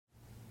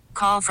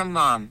call from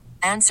mom.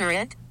 Answer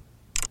it.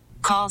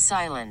 Call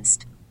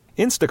silenced.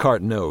 Instacart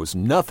knows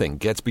nothing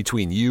gets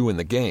between you and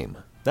the game.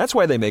 That's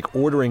why they make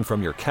ordering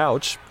from your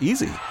couch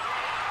easy.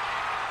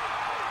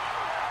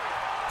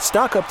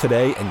 Stock up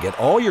today and get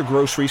all your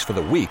groceries for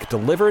the week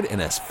delivered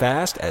in as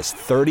fast as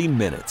 30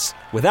 minutes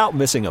without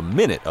missing a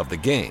minute of the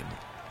game.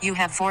 You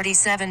have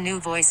 47 new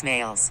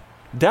voicemails.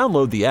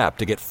 Download the app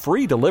to get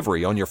free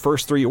delivery on your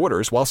first 3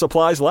 orders while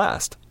supplies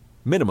last.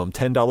 Minimum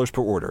 $10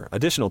 per order.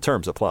 Additional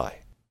terms apply.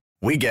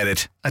 We get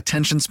it.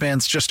 Attention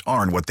spans just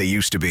aren't what they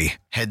used to be.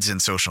 Heads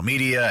in social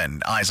media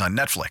and eyes on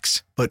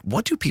Netflix. But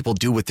what do people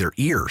do with their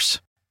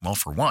ears? Well,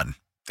 for one,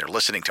 they're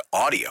listening to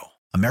audio.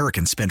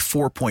 Americans spend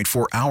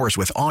 4.4 hours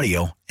with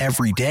audio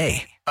every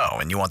day. Oh,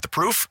 and you want the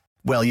proof?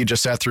 Well, you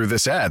just sat through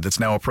this ad that's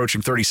now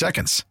approaching 30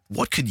 seconds.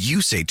 What could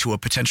you say to a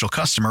potential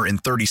customer in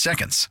 30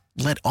 seconds?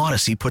 Let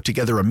Odyssey put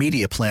together a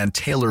media plan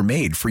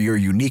tailor-made for your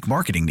unique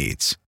marketing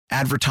needs.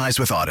 Advertise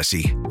with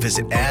Odyssey.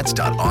 Visit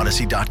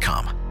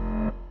ads.odyssey.com.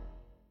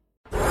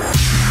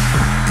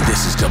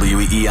 This is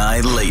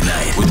WEEI Late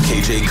Night with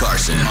KJ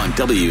Carson on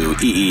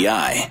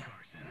WEEI.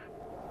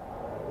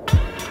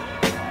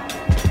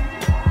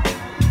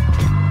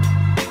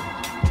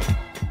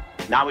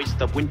 Now is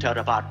the winter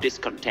of our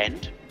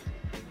discontent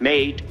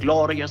made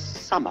glorious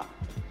summer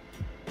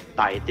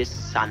by this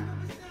son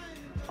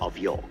of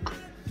York,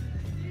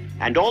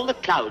 and all the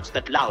clouds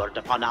that lowered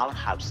upon our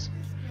house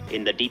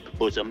in the deep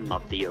bosom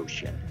of the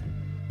ocean.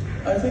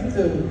 I think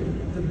the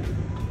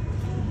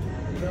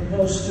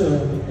most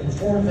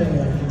important thing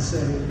I can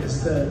say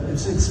is that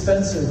it's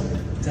expensive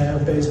to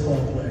have baseball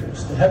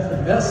players. To have the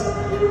best.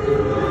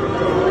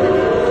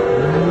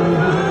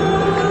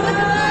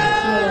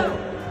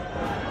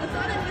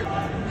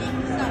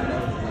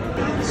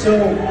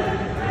 So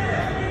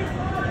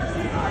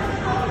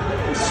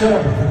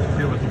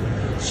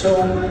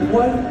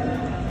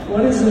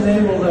what has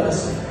enabled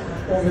us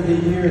over the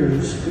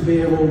years to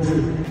be able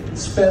to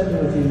spend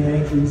with the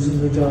Yankees and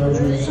the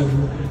Dodgers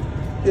and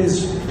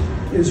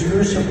is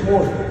your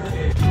support.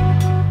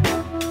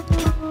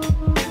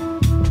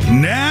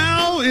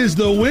 Now is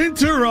the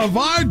winter of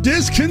our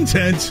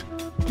discontent,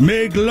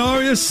 made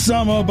glorious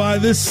summer by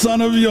this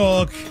son of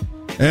York,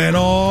 and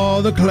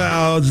all the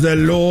clouds that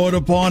lord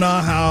upon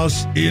our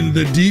house in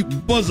the deep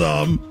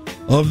bosom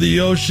of the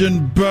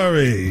ocean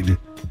buried.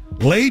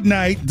 Late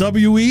night,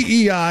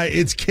 WEEI,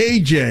 it's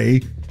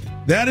KJ.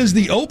 That is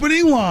the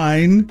opening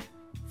line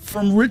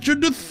from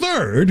Richard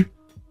III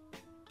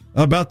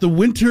about the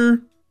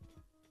winter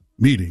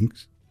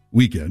meetings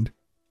weekend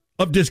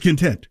of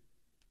discontent.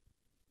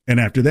 And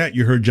after that,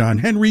 you heard John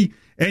Henry,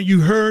 and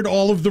you heard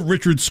all of the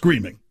Richards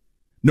screaming.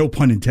 No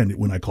pun intended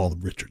when I call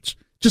them Richards,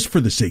 just for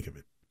the sake of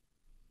it.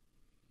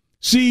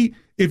 See,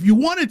 if you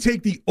want to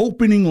take the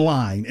opening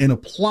line and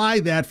apply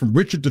that from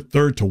Richard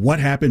III to what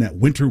happened at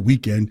winter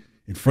weekend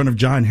in front of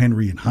John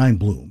Henry and Hein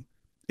Bloom,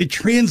 it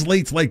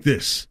translates like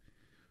this.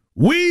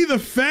 We, the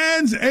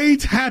fans,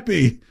 ain't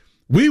happy.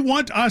 We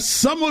want our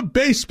summer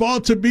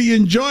baseball to be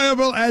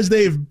enjoyable as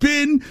they've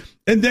been.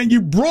 And then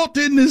you brought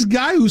in this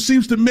guy who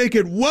seems to make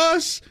it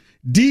worse.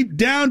 Deep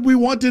down, we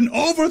want an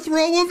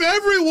overthrow of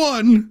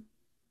everyone.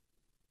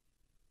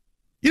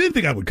 You didn't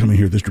think I would come in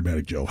here this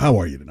dramatic, Joe. How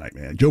are you tonight,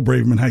 man? Joe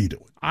Braverman, how you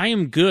doing? I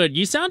am good.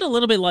 You sound a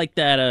little bit like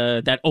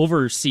that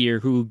overseer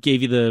who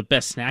gave you the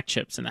best snack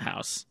chips in the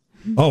house.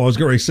 Oh, I was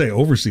going to say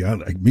overseer.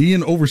 Me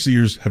and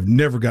overseers have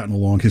never gotten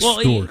along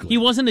historically. Well, he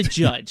wasn't a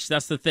judge.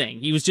 That's the thing.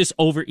 He was just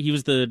He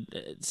was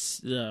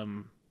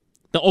the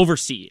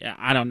overseer.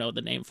 I don't know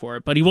the name for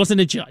it, but he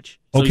wasn't a judge.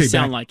 So you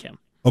sound like him.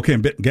 Okay,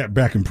 get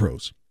back in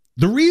prose.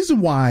 The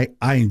reason why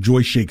I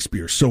enjoy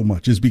Shakespeare so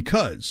much is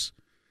because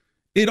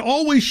it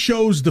always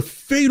shows the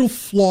fatal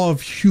flaw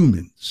of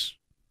humans.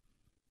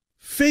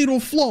 Fatal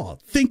flaw,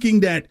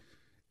 thinking that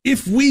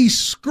if we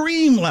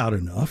scream loud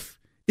enough,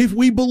 if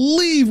we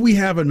believe we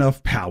have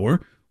enough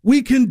power,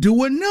 we can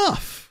do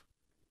enough.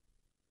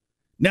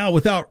 Now,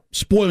 without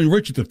spoiling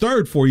Richard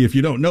III for you, if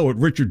you don't know it,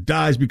 Richard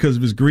dies because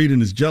of his greed and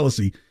his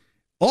jealousy,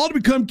 all to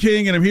become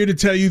king, and I'm here to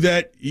tell you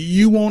that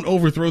you won't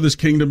overthrow this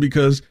kingdom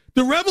because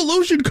the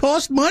revolution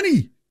cost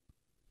money.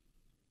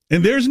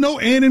 And there's no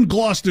Anne in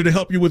Gloucester to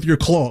help you with your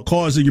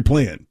cause and your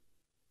plan.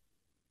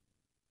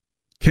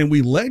 Can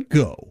we let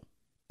go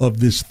of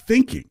this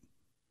thinking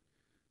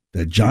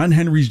that John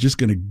Henry's just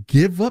going to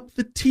give up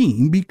the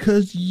team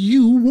because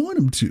you want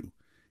him to?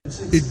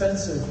 It's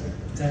expensive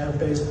to have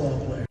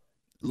baseball players.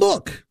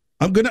 Look,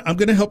 I'm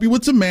gonna help you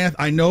with some math.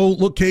 I know,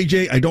 look,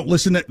 KJ, I don't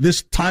listen at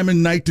this time of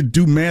night to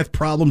do math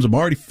problems. I'm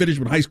already finished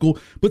with high school.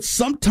 But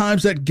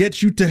sometimes that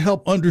gets you to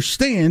help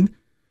understand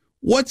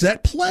what's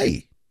at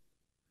play.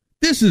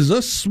 This is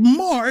a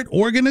smart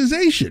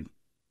organization.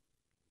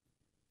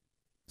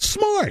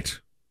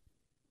 Smart.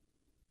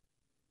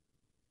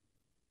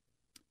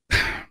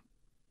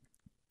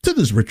 To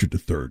this Richard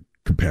III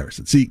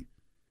comparison. See,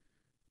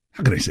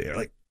 how can I say it?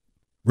 Like,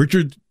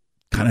 Richard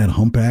kind of had a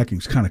humpback. He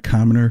was kind of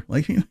commoner.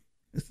 Like, you know,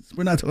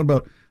 we're not talking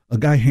about a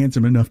guy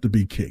handsome enough to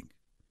be king.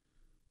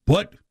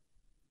 But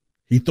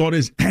he thought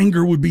his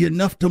anger would be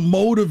enough to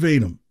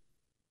motivate him.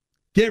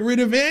 Get rid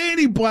of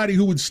anybody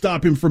who would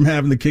stop him from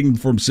having the kingdom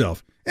for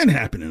himself. And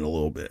happening a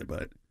little bit,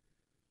 but.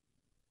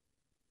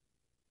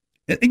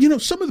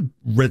 And some of the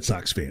Red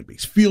Sox fan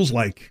base feels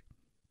like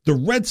the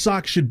Red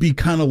Sox should be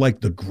kind of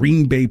like the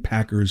Green Bay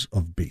Packers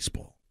of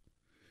baseball,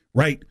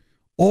 right?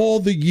 All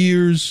the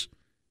years,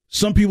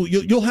 some people,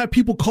 you'll have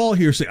people call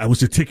here say, I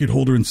was a ticket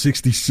holder in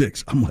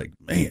 66. I'm like,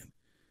 man,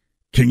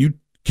 can you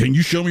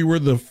show me where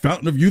the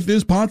Fountain of Youth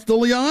is, Ponce de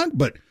Leon?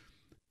 But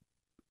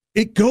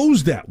it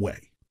goes that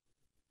way.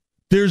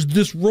 There's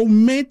this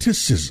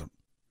romanticism.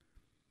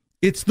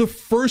 It's the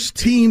first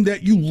team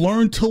that you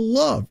learn to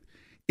love.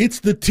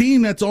 It's the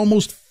team that's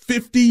almost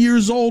 50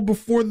 years old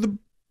before the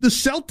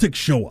Celtics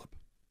show up.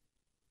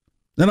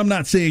 And I'm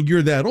not saying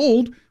you're that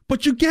old,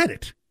 but you get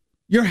it.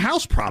 Your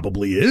house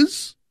probably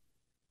is.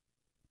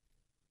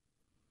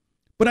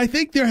 But I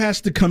think there has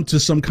to come to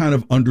some kind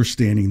of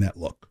understanding that,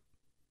 look,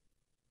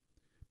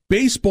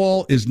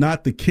 baseball is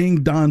not the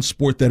King Don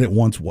sport that it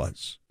once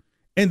was.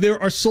 And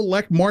there are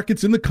select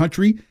markets in the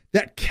country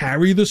that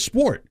carry the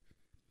sport.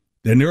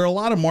 Then there are a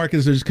lot of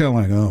markets that are just kind of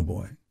like, oh,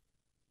 boy.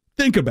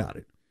 Think about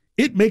it.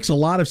 It makes a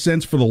lot of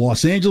sense for the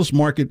Los Angeles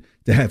market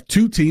to have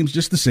two teams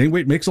just the same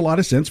way it makes a lot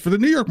of sense for the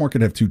New York market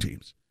to have two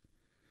teams.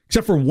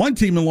 Except for one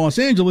team in Los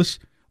Angeles,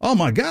 oh,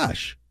 my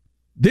gosh,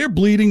 they're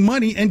bleeding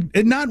money and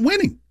not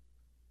winning.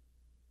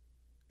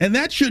 And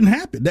that shouldn't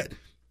happen.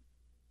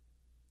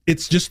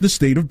 It's just the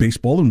state of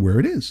baseball and where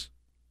it is.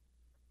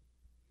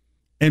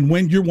 And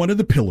when you're one of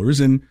the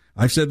pillars, and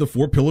I've said the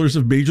four pillars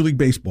of Major League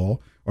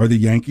Baseball are the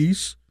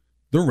Yankees,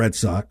 the Red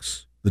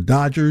Sox, the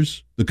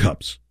Dodgers, the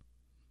Cubs.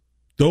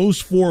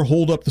 Those four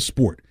hold up the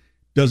sport.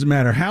 Doesn't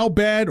matter how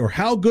bad or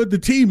how good the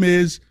team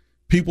is,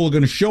 people are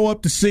going to show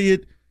up to see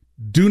it.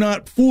 Do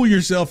not fool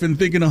yourself in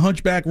thinking a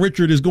Hunchback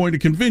Richard is going to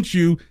convince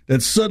you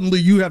that suddenly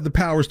you have the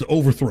powers to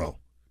overthrow.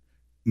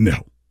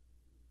 No.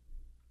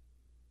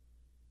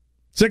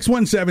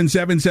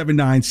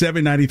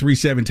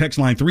 617-779-7937, text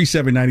line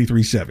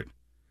 37937.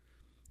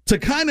 To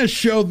kind of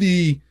show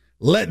the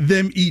let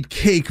them eat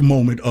cake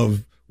moment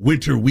of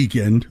winter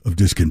weekend of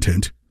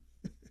discontent,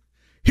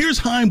 here's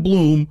Chaim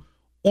Bloom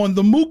on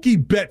the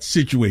Mookie Betts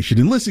situation,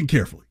 and listen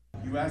carefully.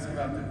 You asked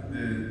about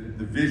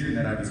the vision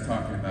that I was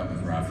talking about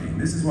with Rafi,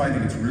 and this is why I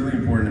think it's really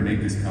important to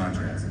make this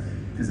contrast.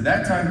 Because at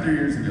that time, 3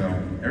 years ago,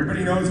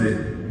 everybody knows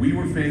it, we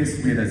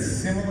had a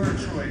similar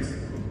choice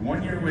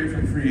 1 year away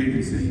from free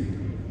agency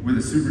with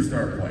a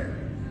superstar player.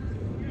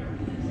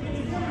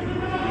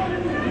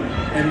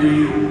 And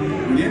we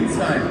didn't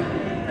sign him.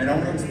 And I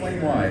want to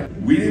explain why.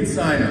 We didn't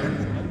sign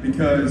him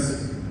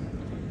because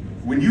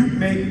when you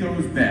make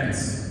those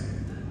bets,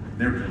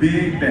 they're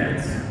big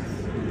bets.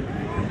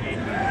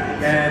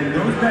 And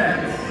those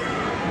bets,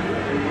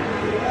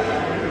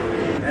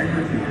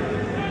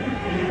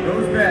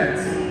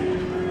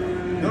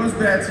 those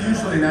bets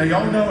usually, now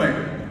y'all know it,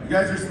 you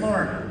guys are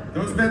smart,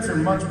 those bets are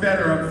much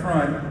better up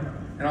front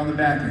and on the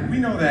back end. We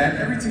know that,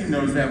 every team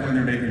knows that when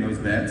they're making those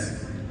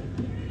bets.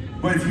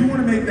 But if you want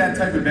to make that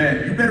type of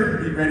bet, you better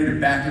be ready to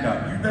back it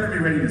up. You better be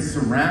ready to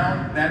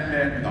surround that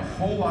bet with a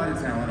whole lot of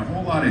talent, a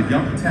whole lot of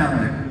young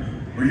talent,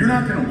 or you're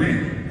not going to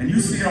win. And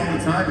you see it all the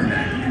time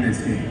in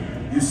this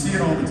game. You see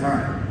it all the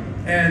time.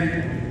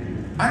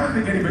 And I don't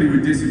think anybody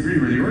would disagree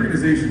where the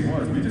organization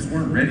was. We just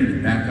weren't ready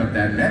to back up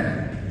that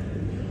bet.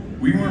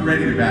 We weren't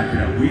ready to back it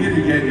up. We had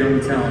to get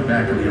young talent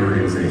back in the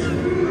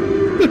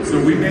organization.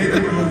 So we made the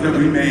move that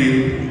we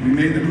made. We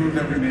made the move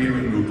that we made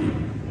with Mookie.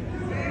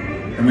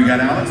 And we got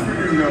Alex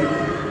Verdugo.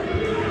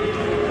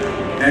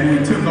 And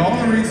we took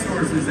all the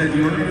resources that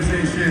the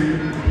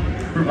organization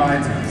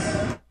provides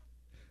us.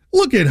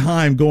 Look at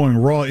Chaim going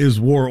raw is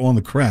war on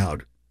the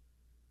crowd.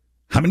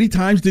 How many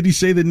times did he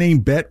say the name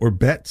Bet or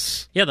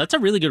Bets? Yeah, that's a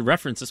really good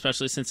reference,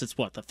 especially since it's,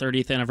 the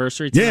 30th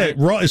anniversary tonight?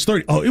 Yeah, Raw is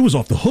 30. Oh, it was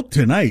off the hook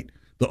tonight.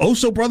 The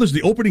Oso brothers,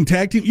 the opening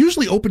tag team.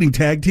 Usually opening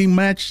tag team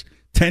match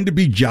tend to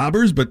be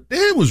jobbers, but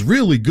it was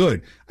really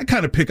good. I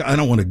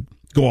don't want to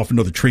go off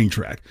another train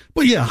track.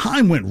 But yeah,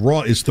 Chaim went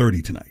Raw is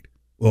 30 tonight.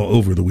 Well,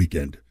 over the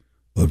weekend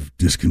of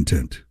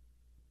discontent.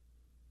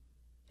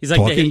 He's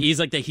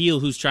like the heel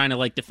who's trying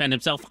to defend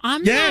himself.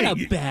 I'm not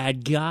a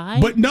bad guy.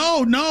 But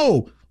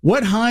no.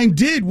 What Chaim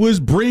did was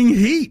bring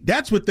heat.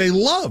 That's what they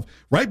love,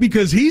 right?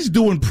 Because he's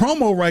doing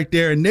promo right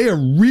there, and they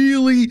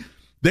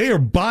are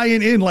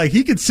buying in. Like,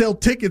 he could sell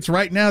tickets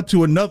right now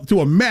to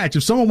a match.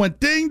 If someone went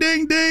ding,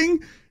 ding,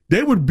 ding,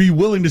 they would be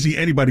willing to see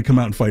anybody come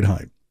out and fight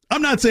Chaim.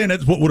 I'm not saying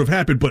that's what would have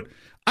happened, but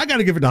I got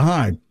to give it to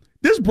Chaim.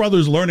 This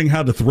brother's learning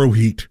how to throw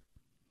heat.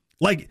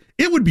 Like,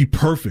 it would be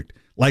perfect.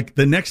 Like,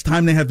 the next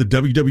time they have the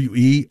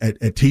WWE at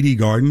TD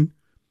Garden,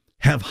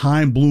 have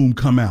Chaim Bloom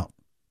come out.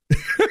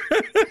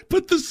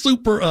 Put the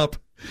super up.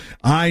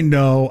 I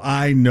know.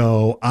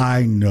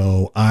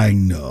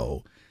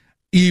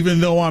 Even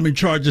though I'm in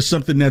charge of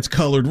something that's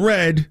colored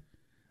red,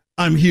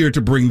 I'm here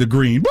to bring the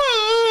green.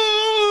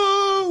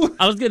 Whoa! Verdugo?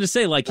 I was going to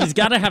say, like, he's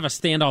got to have a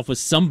standoff with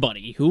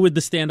somebody. Who would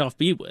the standoff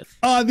be with?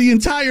 The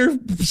entire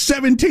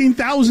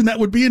 17,000 that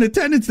would be in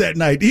attendance that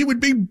night. He would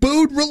be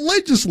booed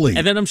religiously.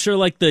 And then I'm sure,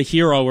 like, the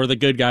hero or the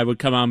good guy would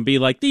come out and be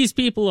like, these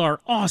people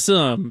are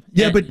awesome.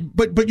 Yeah,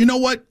 but you know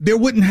what? There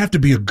wouldn't have to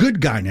be a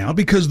good guy now,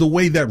 because the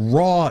way that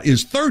Raw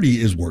is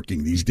 30 is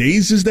working these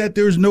days is that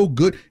there's no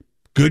good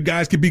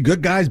guys can be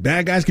good guys,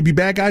 bad guys can be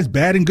bad guys,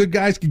 bad and good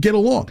guys can get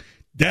along.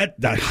 That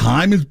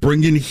Heim is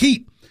bringing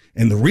heat.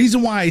 And the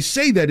reason why I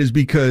say that is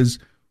because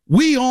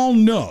we all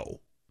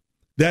know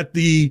that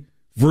the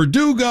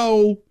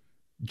Verdugo,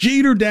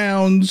 Jeter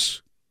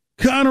Downs,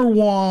 Connor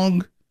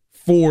Wong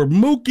for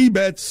Mookie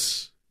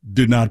Betts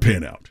did not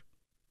pan out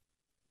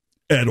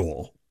at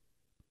all.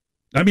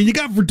 I mean, you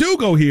got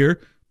Verdugo here,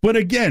 but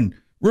again,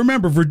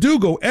 remember,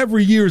 Verdugo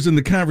every year is in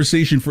the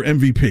conversation for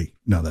MVP.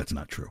 No, that's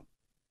not true.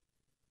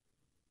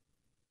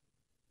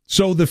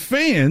 So the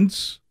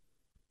fans,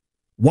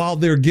 while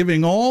they're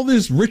giving all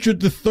this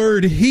Richard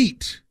III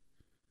heat,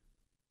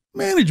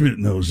 management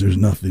knows there's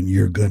nothing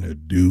you're going to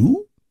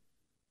do.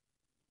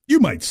 You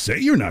might say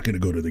you're not going to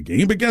go to the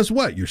game, but guess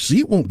what? Your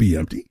seat won't be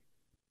empty.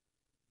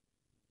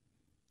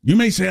 You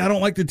may say, I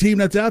don't like the team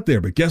that's out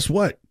there, but guess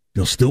what?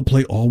 They'll still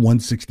play all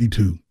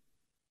 162.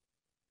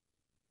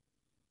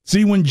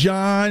 See, when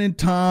John and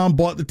Tom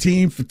bought the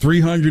team for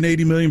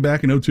 $380 million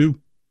back in 2002,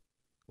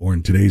 or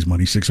in today's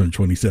money,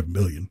 $627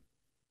 million,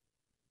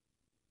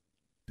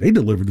 they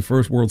delivered the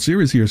first World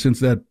Series here since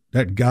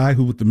that guy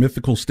who with the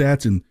mythical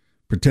stats and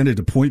pretended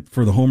to point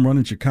for the home run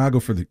in Chicago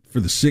for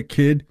the sick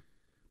kid,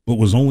 but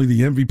was only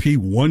the MVP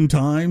one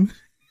time.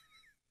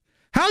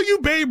 How you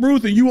Babe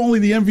Ruth and you only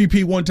the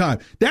MVP one time?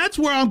 That's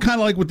where I'm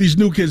kind of like with these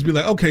new kids, be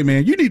like, okay,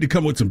 man, you need to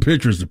come with some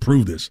pictures to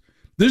prove this.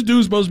 This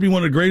dude's supposed to be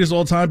one of the greatest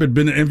all time, but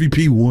been an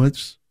MVP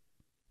once.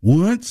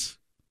 Once?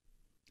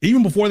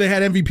 Even before they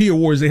had MVP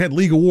awards, they had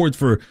league awards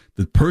for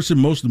the person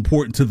most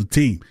important to the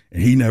team,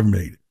 and he never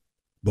made it.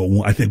 But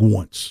I think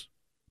once.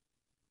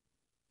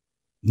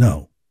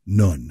 No,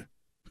 none.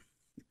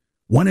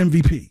 One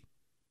MVP.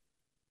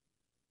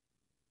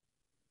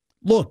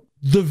 Look,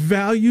 the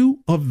value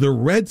of the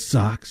Red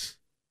Sox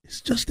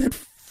is just at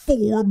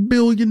 $4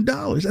 billion.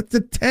 That's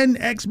a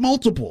 10x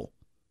multiple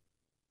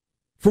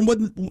from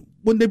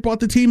when they bought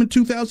the team in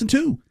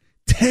 2002.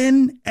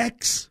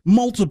 10x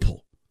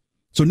multiple.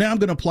 So now I'm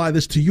going to apply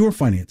this to your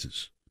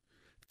finances.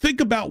 Think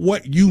about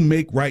what you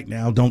make right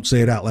now. Don't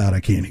say it out loud.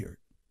 I can't hear it.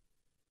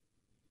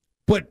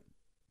 But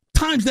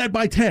times that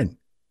by 10.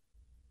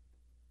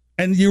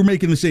 And you're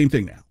making the same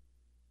thing now.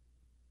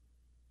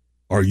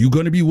 Are you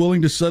going to be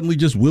willing to suddenly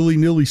just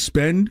willy-nilly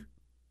spend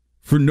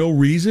for no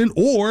reason?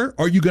 Or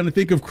are you going to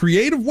think of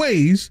creative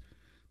ways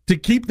to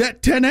keep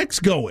that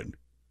 10x going?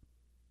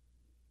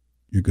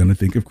 You're going to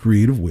think of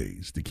creative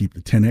ways to keep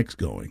the 10x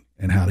going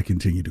and how to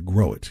continue to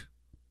grow it.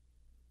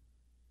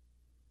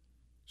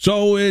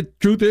 So,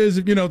 truth is,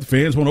 if, the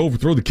fans want to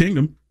overthrow the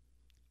kingdom,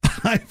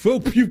 I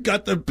hope you've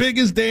got the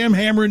biggest damn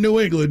hammer in New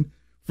England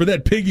for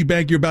that piggy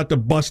bank you're about to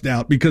bust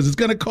out, because it's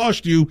going to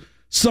cost you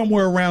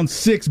somewhere around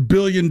 $6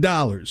 billion.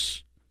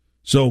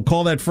 So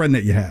call that friend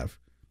that you have.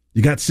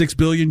 You got $6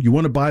 billion. You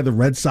want to buy the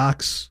Red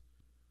Sox?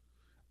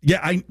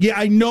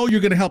 I know you're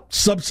going to help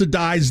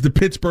subsidize the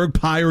Pittsburgh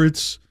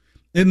Pirates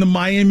and the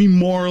Miami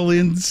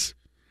Marlins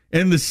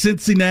and the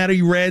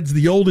Cincinnati Reds,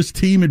 the oldest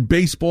team in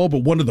baseball,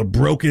 but one of the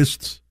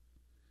brokest.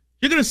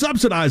 You're going to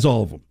subsidize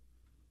all of them.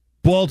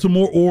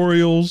 Baltimore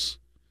Orioles.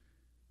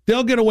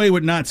 They'll get away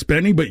with not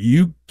spending, but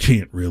you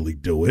can't really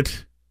do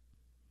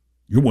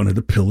You're one of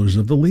the pillars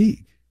of the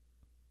league.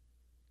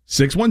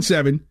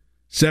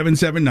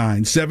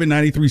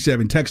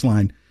 617-779-7937. Text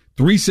line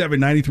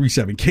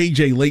 37937.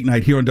 KJ Late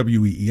Night here on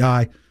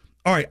WEEI.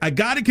 All right, I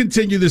got to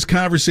continue this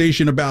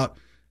conversation about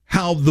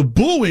how the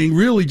booing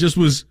really just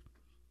was.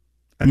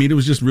 I mean, it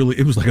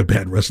was like a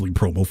bad wrestling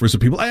promo for some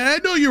people. I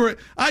know you're.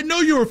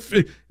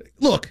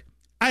 Look,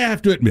 I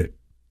have to admit,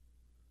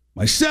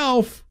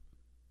 myself,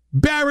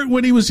 Barrett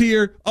when he was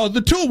here,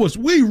 the two of us,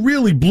 we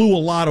really blew a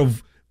lot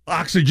of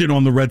oxygen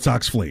on the Red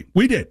Sox flame.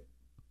 We did.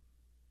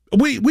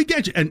 We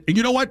get you. And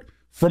you know what?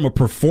 From a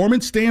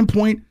performance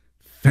standpoint,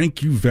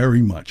 thank you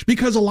very much.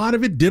 Because a lot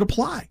of it did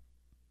apply.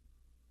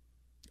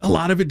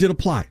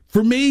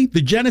 For me,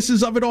 the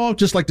genesis of it all,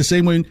 just like the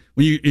same way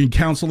when you're in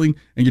counseling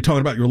and you're talking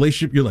about your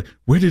relationship, you're like,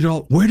 where did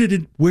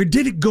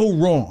it go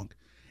wrong?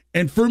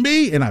 And for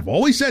me, and I've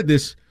always said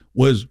this,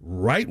 was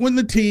right when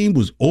the team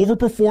was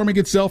overperforming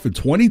itself in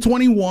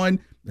 2021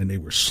 and they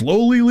were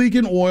slowly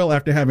leaking oil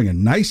after having a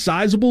nice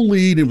sizable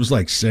lead. It was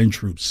like, send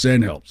troops,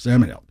 send help,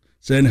 send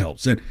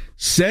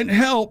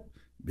help.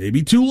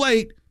 Maybe too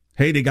late.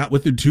 Hey, they got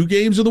within 2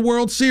 games of the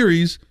World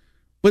Series,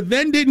 but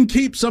then didn't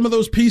keep some of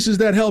those pieces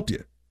that helped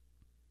you.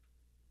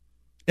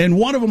 And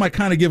one of them, I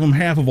kind of give him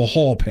half of a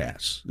hall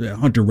pass,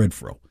 Hunter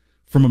Renfroe.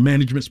 From a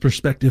management's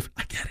perspective,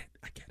 I get it.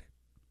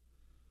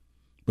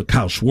 But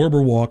Kyle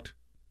Schwarber walked,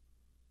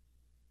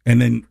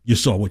 and then you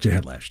saw what you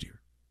had last year.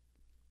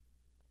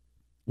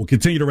 We'll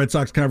continue the Red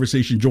Sox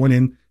conversation. Join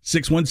in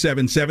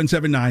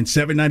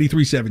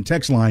 617-779-7937.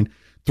 Text line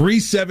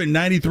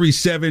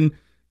 37937.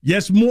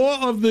 Yes, more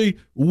of the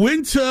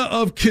Winter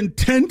of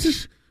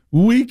Content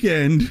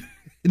weekend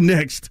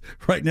next.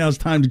 Right now it's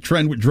time to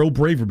trend with Joe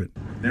Braverman.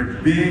 They're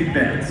big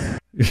bets.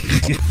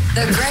 The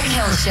Greg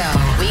Hill Show,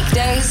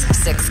 weekdays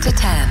 6 to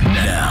 10.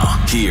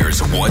 Now,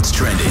 here's what's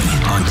trending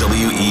on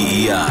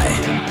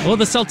WEEI. Well,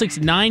 the Celtics'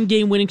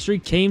 9-game winning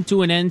streak came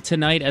to an end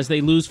tonight as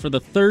they lose for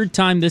the third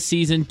time this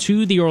season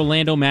to the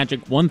Orlando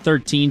Magic,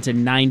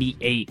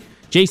 113-98.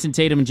 Jason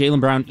Tatum and Jaylen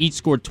Brown each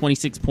scored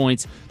 26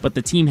 points, but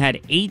the team had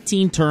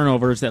 18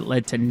 turnovers that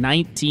led to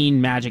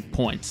 19 Magic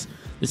points.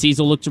 The C's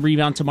will look to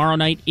rebound tomorrow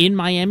night in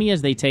Miami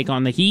as they take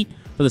on the Heat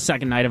for the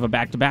second night of a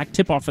back-to-back.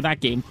 Tip-off for that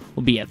game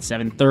will be at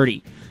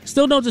 7:30.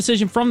 Still no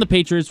decision from the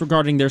Patriots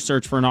regarding their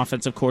search for an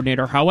offensive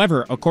coordinator.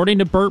 However, according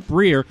to Burt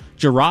Breer,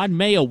 Gerard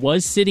Mayo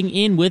was sitting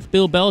in with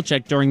Bill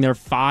Belichick during their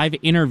 5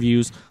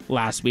 interviews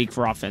last week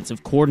for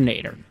offensive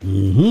coordinator.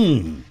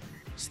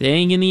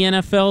 Staying in the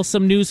NFL,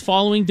 some news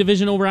following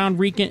divisional round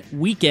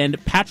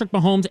weekend. Patrick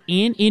Mahomes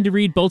and Andy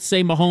Reid both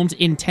say Mahomes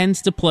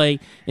intends to play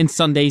in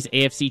Sunday's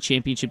AFC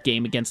Championship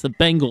game against the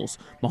Bengals.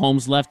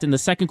 Mahomes left in the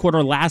second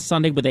quarter last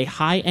Sunday with a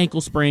high ankle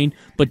sprain,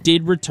 but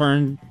did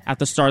return at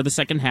the start of the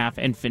second half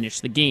and finish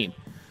the game.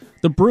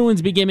 The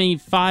Bruins begin a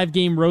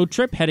 5-game road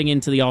trip heading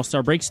into the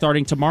All-Star break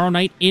starting tomorrow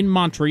night in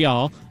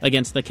Montreal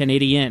against the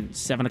Canadiens.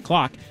 7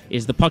 o'clock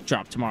is the puck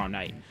drop tomorrow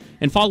night.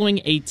 And following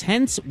a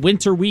tense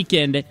winter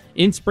weekend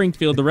in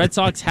Springfield, the Red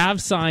Sox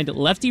have signed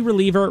lefty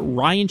reliever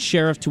Ryan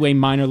Sheriff to a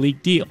minor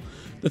league deal.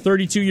 The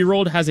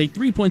 32-year-old has a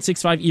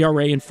 3.65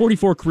 ERA and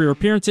 44 career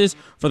appearances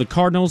for the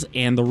Cardinals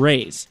and the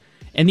Rays.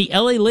 And the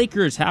LA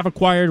Lakers have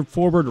acquired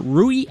forward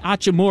Rui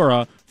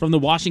Hachimura from the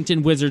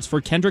Washington Wizards for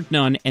Kendrick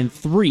Nunn and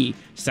 3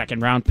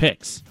 second-round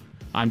picks.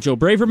 I'm Joe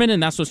Braverman,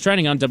 and that's what's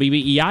trending on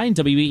WEEI and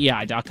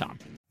WEEI.com.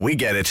 We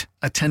get it.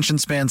 Attention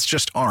spans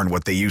just aren't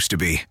what they used to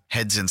be.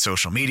 Heads in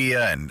social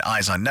media and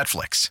eyes on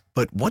Netflix.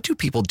 But what do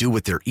people do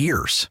with their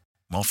ears?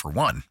 Well, for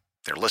one,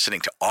 they're listening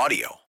to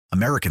audio.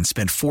 Americans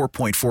spend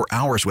 4.4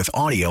 hours with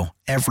audio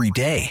every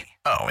day.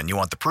 Oh, and you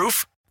want the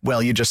proof?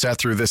 Well, you just sat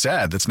through this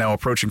ad that's now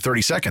approaching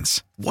 30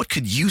 seconds. What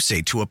could you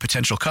say to a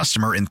potential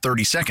customer in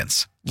 30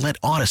 seconds? Let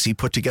Odyssey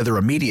put together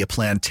a media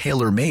plan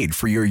tailor-made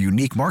for your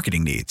unique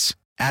marketing needs.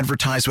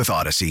 Advertise with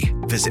Odyssey.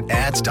 Visit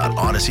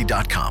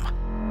ads.odyssey.com.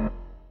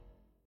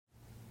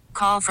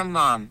 Call from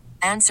mom.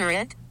 Answer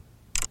it.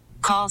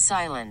 Call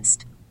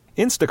silenced.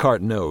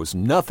 Instacart knows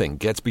nothing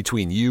gets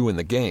between you and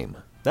the game.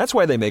 That's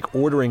why they make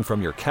ordering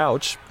from your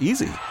couch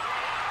easy.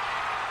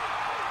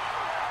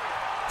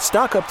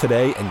 Stock up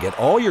today and get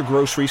all your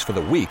groceries for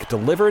the week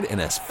delivered in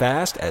as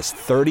fast as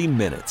 30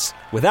 minutes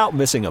without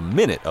missing a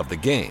minute of the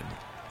game.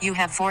 You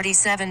have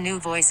 47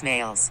 new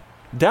voicemails.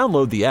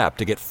 Download the app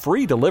to get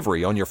free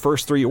delivery on your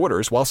first 3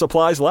 orders while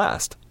supplies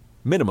last.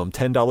 Minimum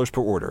 $10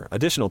 per order.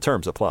 Additional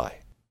terms apply.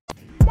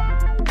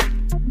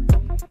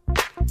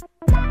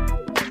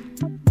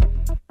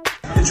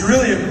 It's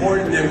really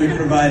important that we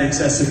provide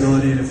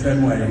accessibility to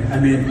Fenway. I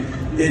mean,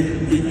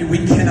 we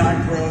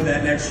cannot grow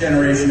that next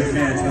generation of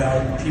fans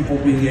without people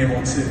being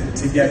able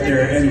to get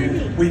there.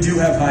 And we do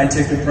have high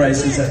ticket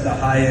prices at the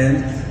high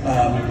end,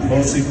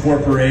 mostly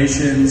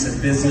corporations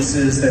and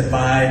businesses that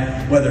buy,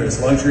 whether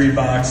it's luxury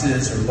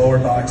boxes or lower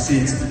box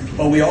seats.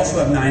 But we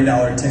also have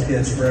 $9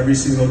 tickets for every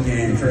single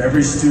game, for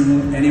every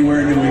student anywhere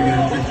in New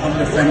England can come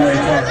to Fenway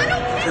Park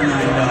for $9.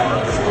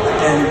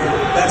 And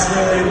that's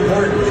really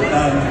important.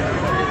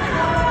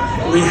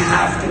 We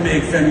have to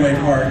make Fenway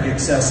Park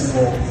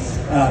accessible,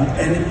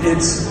 and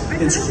it's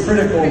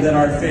critical that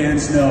our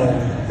fans know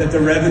that the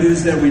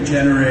revenues that we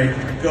generate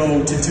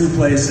go to 2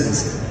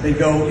 places. They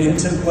go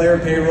into player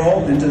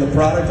payroll, into the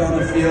product on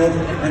the field,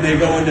 and they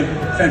go into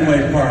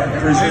Fenway Park,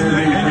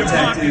 preserving,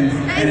 protecting,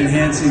 and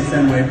enhancing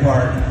Fenway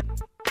Park.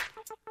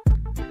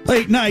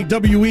 Late night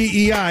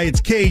WEEI,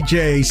 it's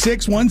KJ,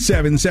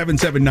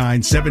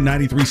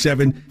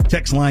 617-779-7937,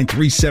 text line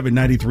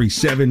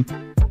 37937.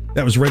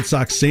 That was Red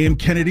Sox Sam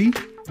Kennedy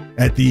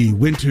at the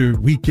winter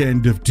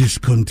weekend of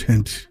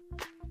discontent.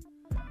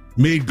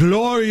 Made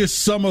glorious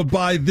summer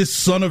by this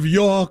son of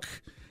York,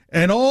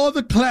 and all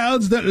the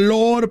clouds that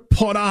lord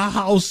upon our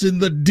house in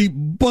the deep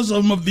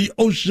bosom of the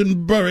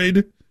ocean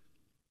buried.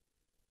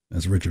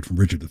 That's Richard from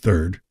Richard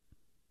III.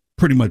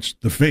 Pretty much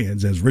the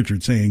fans, as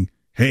Richard saying,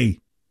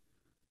 hey,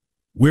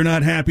 we're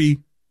not happy.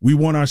 We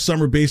want our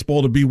summer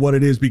baseball to be what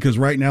it is because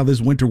right now this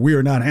winter we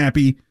are not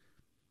happy.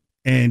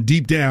 And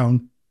deep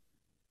down,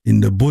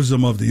 in the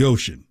bosom of the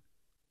ocean,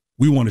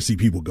 we want to see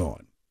people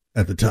gone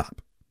at the top.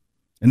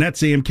 And that's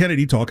Sam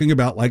Kennedy talking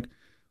about like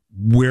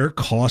where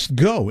costs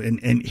go.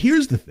 And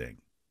here's the thing.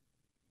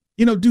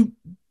 You know,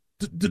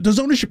 does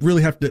ownership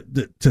really have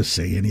to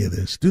say any of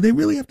this? Do they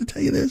really have to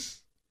tell you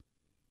this?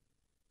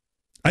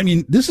 I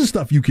mean, this is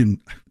stuff you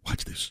can,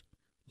 watch this,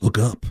 look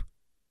up.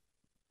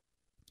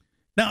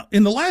 Now,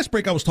 in the last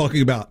break I was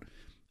talking about,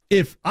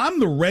 if I'm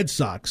the Red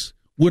Sox,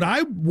 would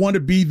I want to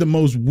be the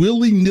most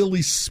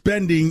willy-nilly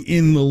spending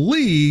in the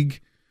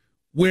league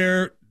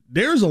where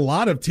there's a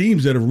lot of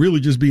teams that are really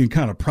just being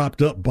kind of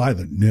propped up by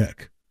the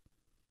neck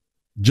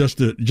just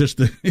to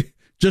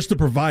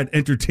provide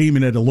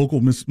entertainment at a local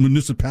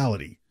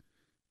municipality?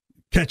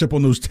 catch up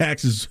on those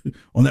taxes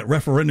on that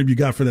referendum you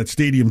got for that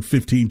stadium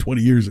 15,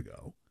 20 years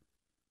ago.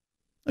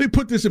 Let me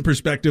put this in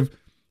perspective.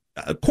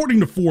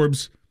 According to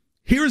Forbes,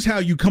 here's how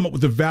you come up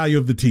with the value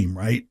of the team,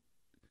 right?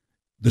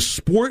 The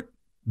sport,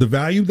 the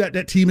value that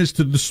that team is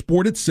to the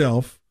sport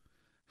itself,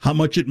 how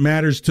much it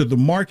matters to the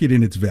market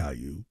in its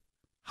value,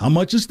 how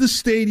much is the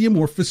stadium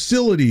or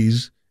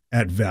facilities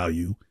at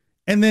value,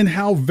 and then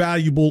how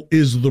valuable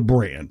is the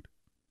brand,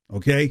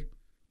 okay?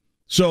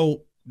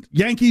 So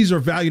Yankees are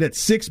valued at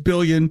 $6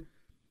 billion.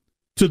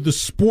 To the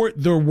sport,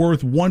 they're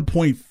worth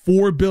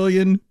 $1.4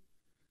 billion.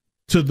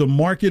 To the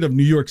market of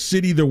New York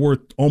City, they're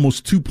worth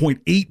almost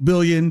 $2.8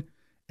 billion,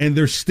 and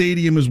their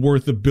stadium is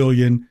worth $1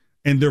 billion,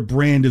 and their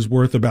brand is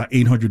worth about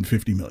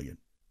 $850 million.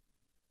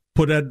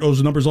 Put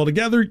those numbers all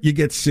together, you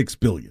get $6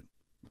 billion.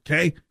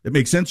 Okay? That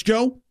makes sense,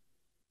 Joe?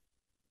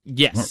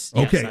 Yes.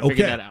 Okay. I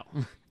figured that out.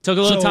 Took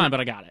a little time,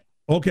 but I got it.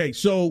 Okay,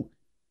 so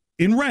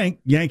in rank,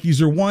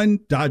 Yankees are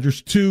 1,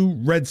 Dodgers 2,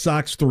 Red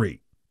Sox 3.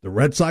 The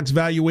Red Sox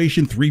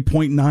valuation,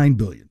 $3.9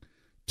 billion.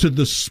 To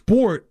the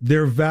sport,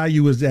 their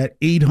value is at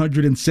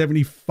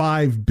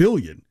 $875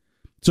 billion.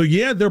 So,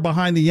 yeah, they're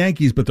behind the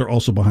Yankees, but they're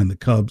also behind the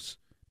Cubs.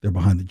 They're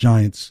behind the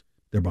Giants.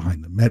 They're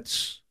behind the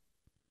Mets.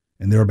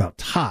 And they're about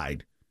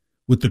tied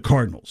with the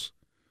Cardinals.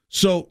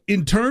 So,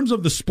 in terms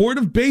of the sport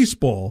of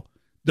baseball,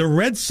 the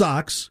Red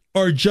Sox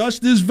are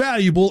just as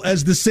valuable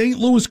as the St.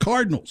 Louis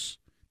Cardinals.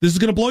 This is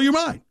going to blow your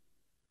mind.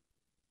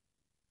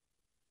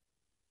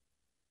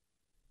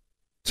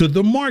 To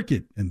the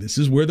market, and this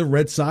is where the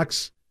Red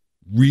Sox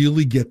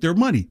really get their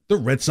money. The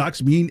Red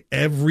Sox mean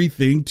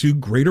everything to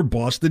Greater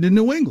Boston and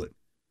New England.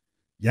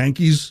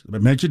 Yankees, I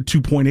mentioned,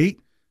 2.8.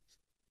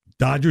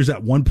 Dodgers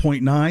at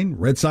 1.9.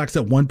 Red Sox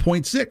at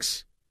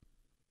 1.6.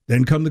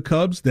 Then come the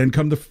Cubs. Then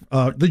come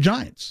the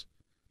Giants.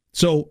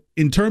 So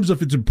in terms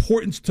of its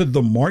importance to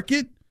the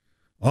market,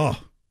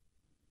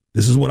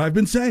 this is what I've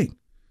been saying.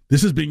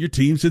 This has been your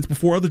team since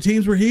before other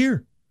teams were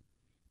here.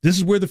 This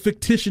is where the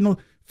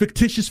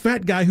fictitious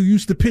fat guy who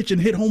used to pitch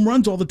and hit home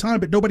runs all the time,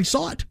 but nobody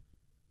saw it,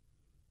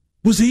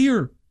 was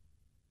here.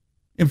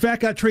 In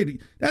fact, got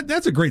traded.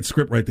 That's a great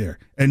script right there.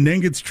 And then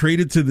gets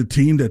traded to the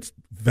team that's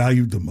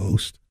valued the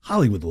most.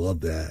 Hollywood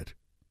loved that.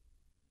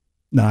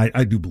 No,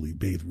 I do believe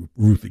Babe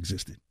Ruth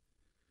existed.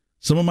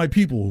 Some of my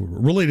people were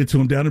related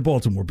to him down in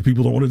Baltimore, but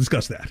people don't want to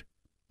discuss that.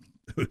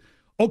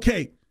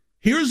 Okay,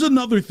 here's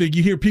another thing.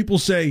 You hear people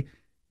say,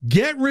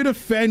 get rid of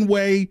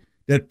Fenway.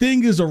 That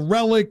thing is a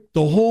relic,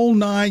 the whole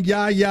nine,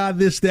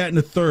 this, that, and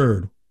the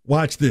third.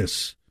 Watch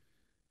this.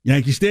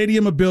 Yankee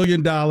Stadium, $1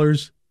 billion.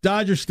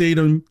 Dodger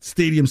Stadium,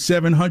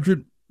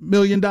 $700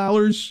 million.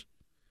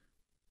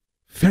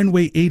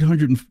 Fenway,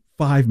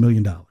 $805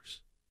 million.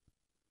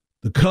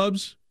 The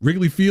Cubs,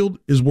 Wrigley Field,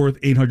 is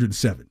worth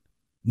 $807.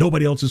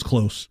 Nobody else is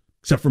close,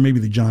 except for maybe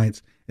the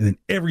Giants. And then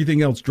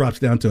everything else drops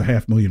down to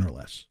 $500,000 or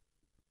less.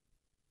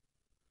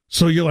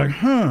 So you're like,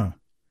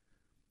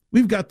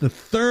 we've got the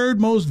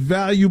third most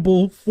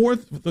valuable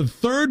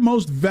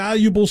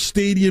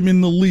stadium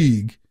in the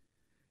league,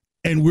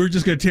 and we're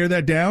just going to tear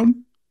that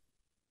down?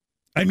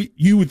 I mean,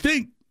 you would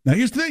think. Now,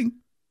 here's the thing.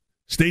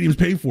 Stadium's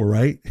paid for,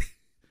 right?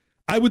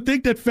 I would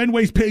think that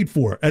Fenway's paid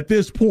for at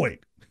this point.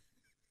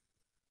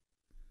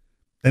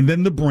 And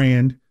then the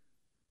brand.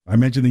 I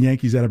mentioned the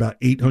Yankees at about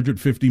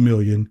 $850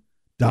 million.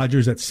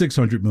 Dodgers at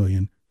 $600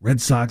 million. Red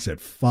Sox at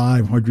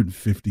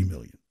 $550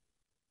 million.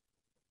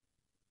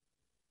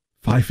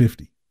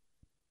 $550.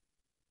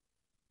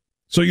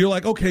 So you're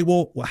like, okay,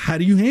 well, how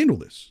do you handle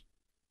this?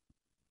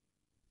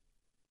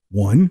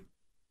 One,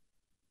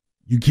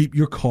 you keep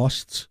your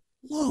costs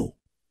low.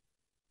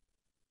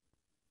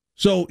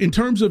 So in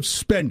terms of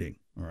spending,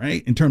 all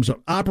right, in terms of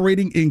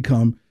operating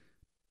income,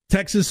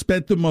 Texas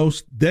spent the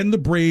most, then the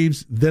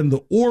Braves, then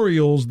the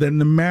Orioles, then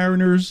the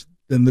Mariners,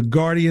 then the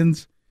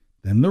Guardians,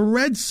 then the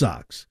Red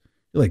Sox.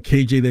 You're like,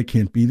 KJ, that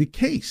can't be the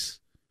case.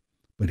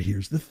 But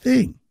here's the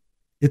thing.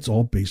 It's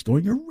all based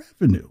on your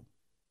revenue.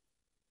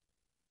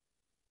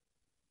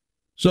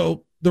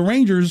 So the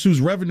Rangers,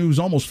 whose revenue is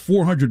almost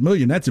 $400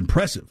 million, that's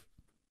impressive,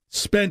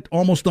 spent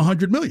almost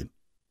 $100 million.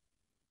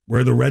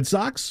 Where the Red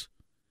Sox,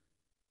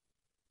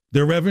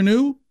 their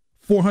revenue,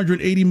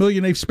 $480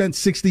 million, they've spent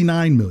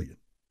 $69 million.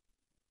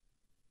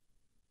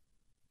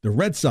 The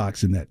Red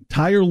Sox in that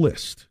entire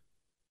list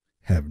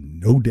have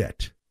no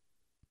debt.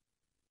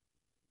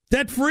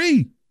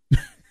 Debt-free.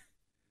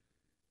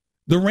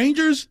 The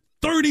Rangers,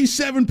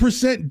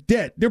 37%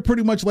 debt. They're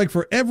pretty much like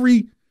for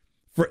every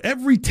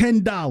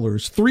 $10,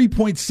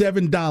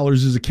 $3.7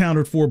 is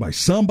accounted for by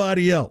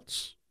somebody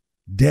else.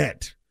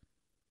 Debt.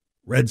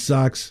 Red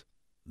Sox,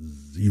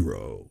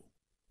 0.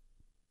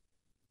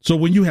 So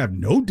when you have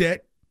no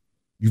debt,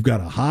 you've got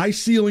a high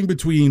ceiling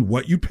between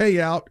what you pay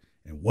out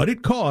and what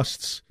it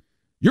costs.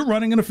 You're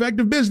running an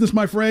effective business,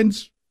 my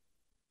friends,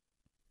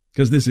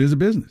 because this is a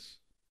business.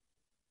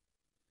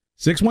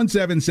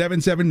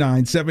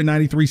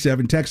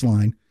 617-779-7937, text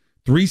line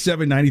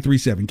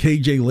 37937,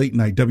 KJ Late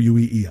Night,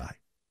 WEEI.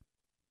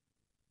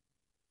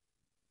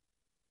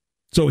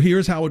 So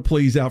here's how it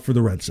plays out for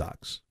the Red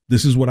Sox.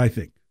 This is what I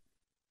think.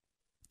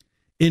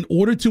 in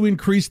order to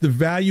increase the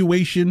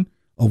valuation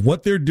of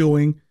what they're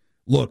doing.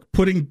 Look,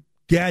 putting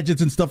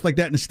gadgets and stuff like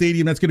that in the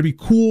stadium, that's going to be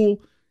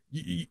cool.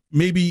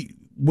 Maybe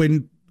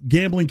when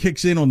gambling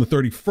kicks in on the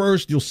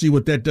 31st, you'll see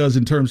what that does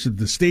in terms of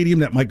the stadium.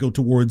 That might go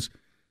towards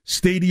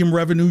stadium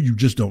revenue. You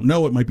just don't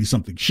know. It might be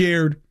something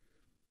shared.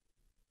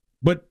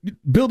 But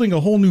building a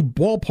whole new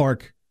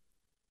ballpark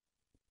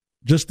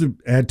just to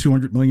add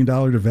 $200 million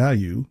to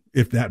value,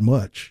 if that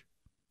much,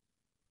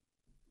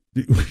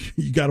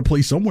 you got to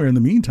play somewhere in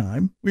the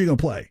meantime. Where are you going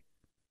to play?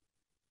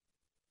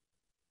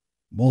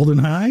 Malden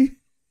High?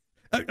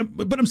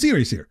 But I'm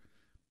serious here.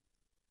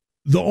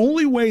 The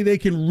only way they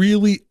can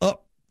really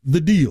up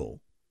the deal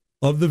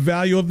of the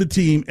value of the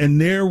team, and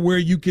there where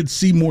you could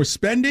see more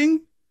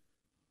spending,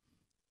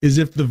 is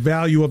if the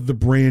value of the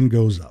brand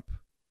goes up.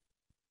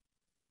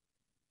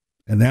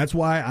 And that's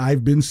why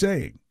I've been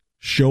saying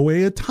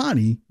Shohei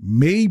Ohtani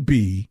may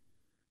be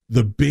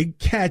the big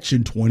catch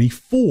in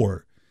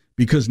 24,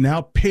 because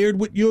now paired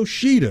with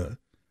Yoshida,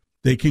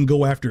 they can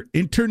go after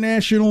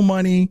international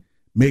money,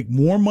 make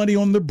more money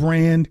on the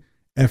brand.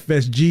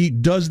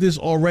 FSG does this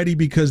already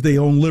because they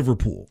own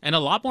Liverpool. And a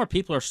lot more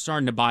people are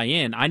starting to buy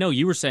in. I know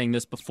you were saying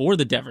this before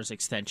the Devers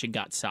extension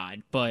got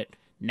signed, but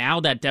now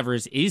that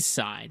Devers is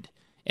signed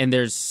and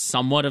there's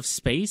somewhat of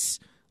space,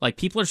 like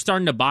people are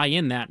starting to buy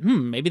in that,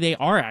 maybe they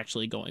are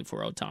actually going for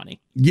Ohtani.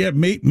 Yeah,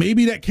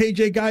 maybe that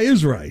KJ guy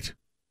is right.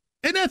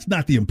 And that's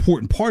not the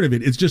important part of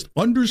it. It's just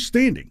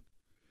understanding.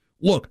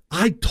 Look,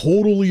 I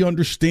totally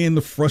understand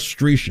the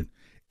frustration.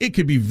 It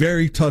could be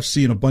very tough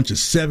seeing a bunch of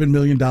 $7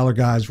 million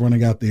guys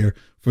running out there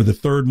for the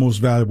third most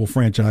valuable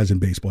franchise in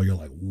baseball. You're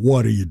like,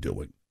 what are you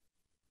doing?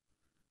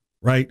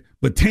 Right?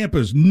 But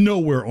Tampa's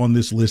nowhere on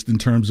this list in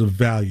terms of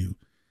value.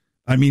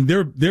 I mean,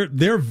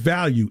 their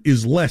value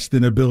is less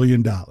than $1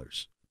 billion.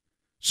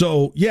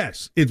 So,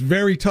 yes, it's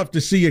very tough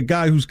to see a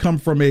guy who's come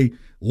from a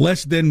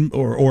less than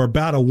or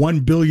about a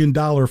 $1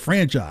 billion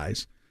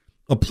franchise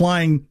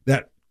applying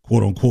that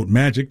quote-unquote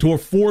magic to a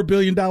 $4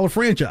 billion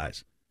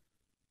franchise.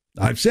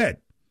 I've said,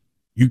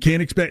 you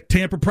can't expect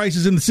Tampa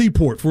prices in the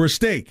Seaport for a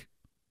steak.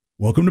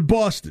 Welcome to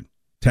Boston,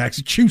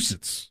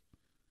 Massachusetts.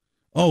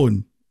 Oh,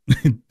 and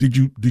did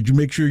you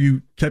make sure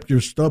you kept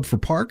your stub for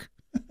park?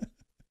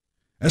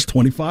 That's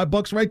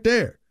 $25 right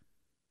there.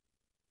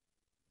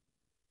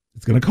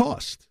 It's going to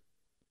cost.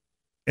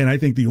 And I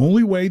think the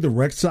only way the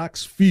Red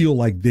Sox feel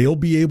like they'll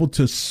be able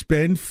to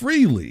spend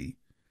freely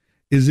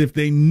is if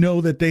they know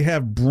that they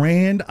have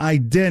brand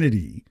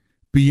identity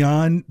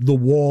beyond the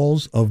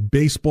walls of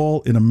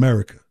baseball in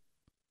America.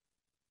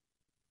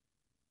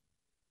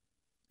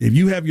 If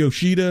you have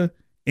Yoshida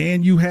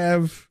and you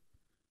have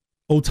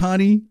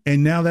Ohtani,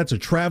 and now that's a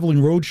traveling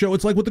roadshow,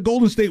 it's like what the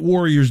Golden State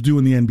Warriors do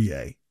in the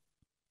NBA.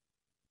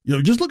 You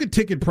know, just look at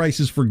ticket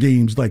prices for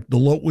games, like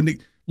when they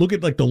look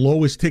at like the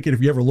lowest ticket.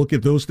 If you ever look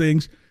at those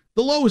things,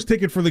 the lowest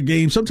ticket for the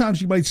game,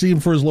 sometimes you might see them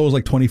for as low as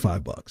like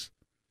 $25.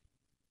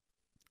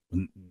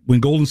 When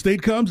Golden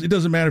State comes, it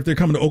doesn't matter if they're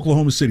coming to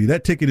Oklahoma City.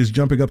 That ticket is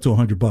jumping up to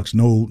 $100,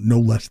 no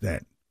less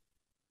than,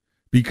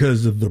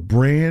 because of the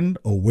brand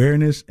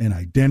awareness and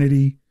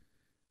identity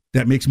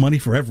that makes money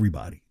for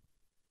everybody.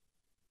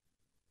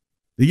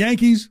 The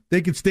Yankees,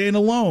 they could stand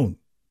alone.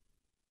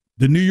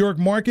 The New York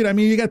market, I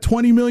mean, you got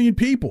 20 million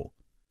people.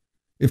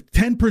 If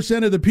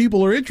 10% of the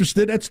people are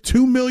interested, that's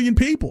 2 million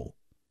people.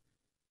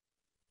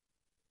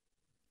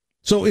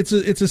 So it's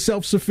a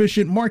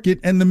self-sufficient market,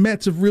 and the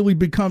Mets have really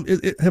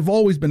have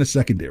always been a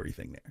secondary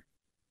thing there.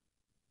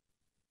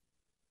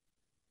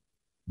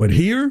 But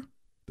here,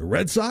 the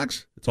Red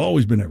Sox, it's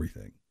always been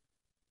everything.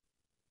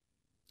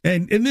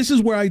 And this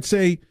is where I'd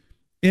say,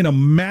 in a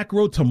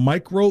macro to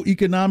micro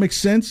economic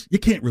sense, you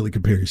can't really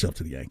compare yourself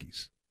to the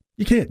Yankees.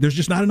 You can't. There's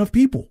just not enough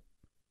people.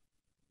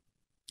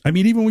 I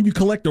mean, even when you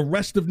collect the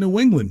rest of New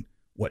England,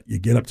 you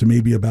get up to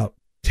maybe about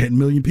 10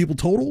 million people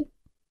total?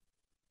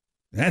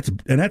 That's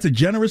a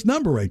generous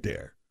number right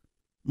there.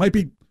 Might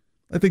be,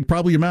 I think,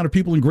 probably the amount of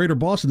people in Greater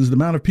Boston is the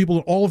amount of people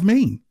in all of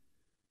Maine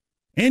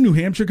and New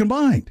Hampshire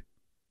combined.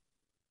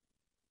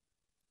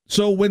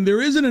 So when there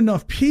isn't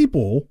enough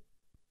people,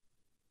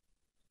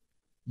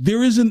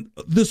 there isn't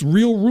this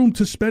real room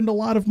to spend a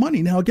lot of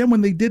money. Now, again,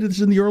 when they did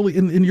this in the early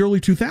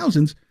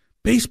 2000s,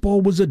 baseball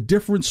was a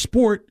different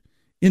sport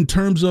in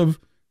terms of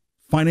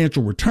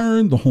financial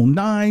return, the whole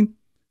nine.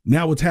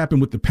 Now what's happened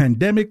with the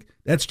pandemic,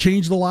 that's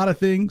changed a lot of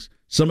things.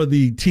 Some of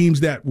the teams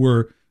that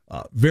were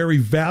very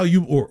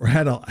value or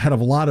had a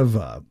lot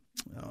of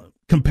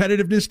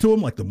competitiveness to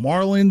them, like the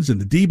Marlins and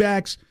the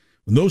D-backs,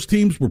 when those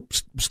teams were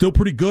still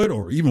pretty good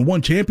or even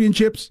won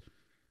championships,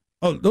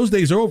 those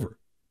days are over.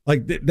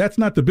 Like, that's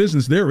not the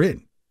business they're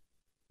in.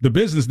 The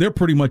business they're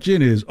pretty much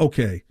in is,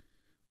 okay,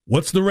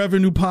 what's the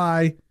revenue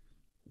pie?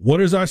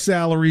 What is our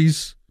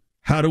salaries?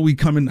 How do we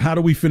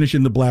finish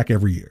in the black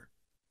every year?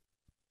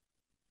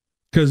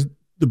 Because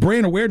the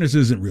brand awareness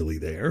isn't really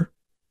there.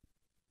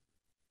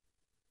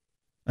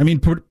 I mean,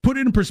 put it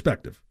in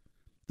perspective.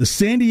 The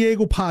San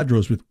Diego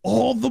Padres, with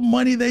all the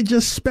money they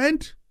just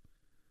spent,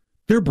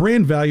 their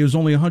brand value is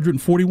only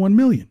 $141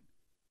 million.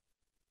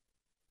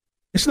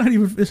 It's not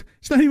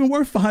even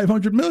worth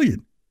 $500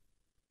 million.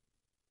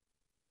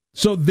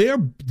 So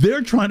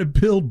they're trying to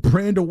build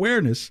brand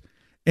awareness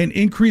and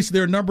increase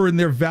their number and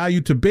their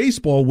value to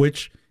baseball,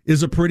 which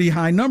is a pretty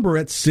high number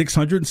at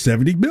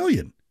 $670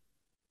 million.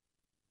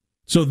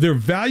 So they're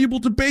valuable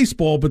to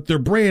baseball, but their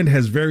brand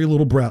has very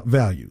little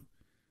value.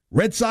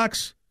 Red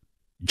Sox,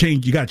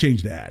 you got to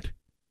change that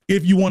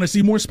if you want to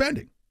see more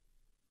spending.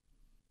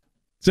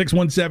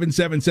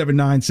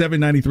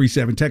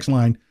 617-779-7937, text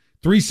line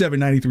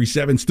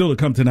 37937. Still to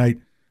come tonight.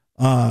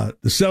 The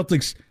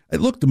Celtics,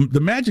 look,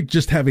 the Magic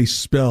just have a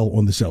spell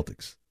on the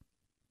Celtics.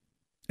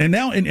 And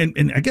now,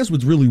 and I guess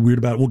what's really weird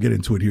about it, we'll get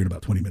into it here in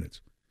about 20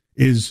 minutes,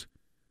 is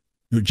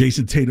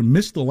Jason Tatum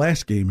missed the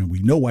last game, and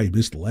we know why he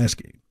missed the last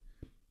game.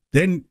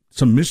 Then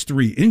some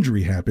mystery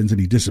injury happens, and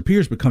he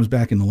disappears, but comes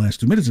back in the last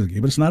 2 minutes of the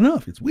game. But it's not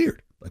enough. It's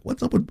weird. Like,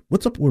 what's up with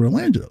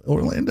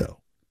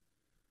Orlando?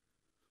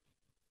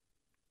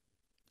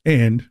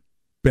 And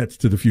bets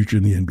to the future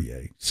in the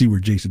NBA. See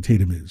where Jason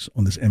Tatum is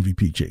on this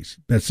MVP chase.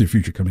 Bets to the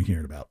future coming here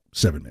in about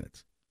 7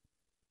 minutes.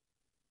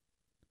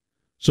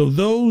 So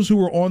those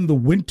who are on the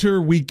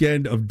winter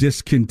weekend of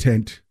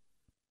discontent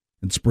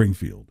in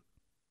Springfield,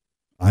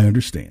 I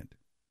understand.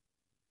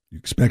 You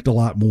expect a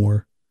lot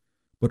more.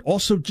 But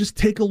also just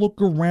take a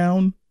look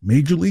around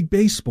Major League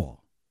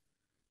Baseball.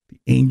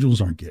 The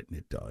Angels aren't getting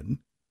it done.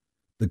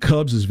 The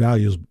Cubs, as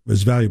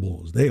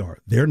valuable as they are,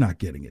 they're not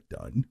getting it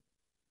done.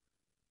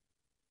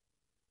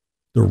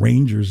 The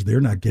Rangers, they're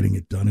not getting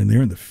it done, and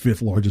they're in the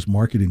 5th largest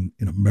market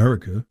in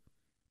America.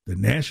 The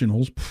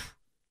Nationals,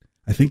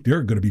 I think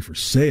they're going to be for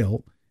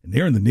sale, and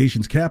they're in the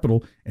nation's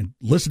capital. And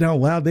listen how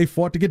loud they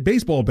fought to get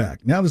baseball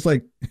back. Now it's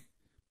like,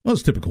 well,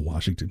 it's typical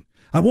Washington.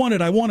 I want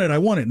it.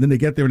 And then they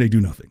get there and they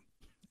do nothing.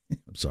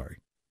 I'm sorry.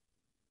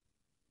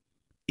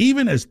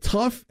 Even as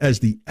tough as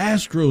the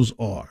Astros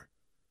are,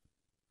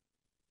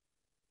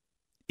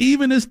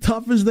 even as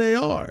tough as they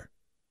are,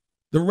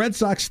 the Red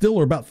Sox still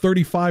are about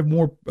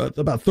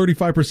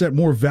 35%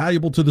 more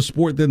valuable to the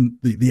sport than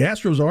the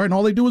Astros are, and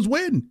all they do is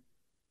win.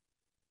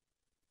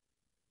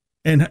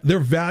 And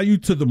their value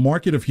to the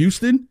market of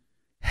Houston,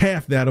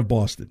 half that of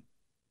Boston.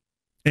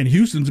 And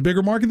Houston's a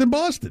bigger market than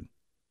Boston.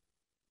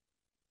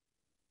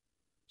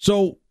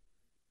 So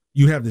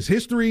you have this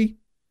history.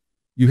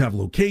 You have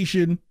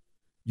location,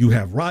 you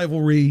have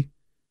rivalry,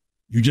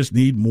 you just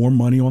need more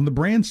money on the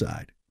brand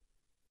side.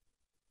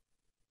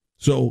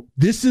 So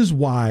this is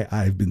why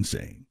I've been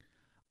saying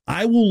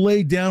I will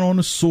lay down on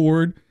a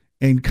sword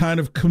and kind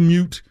of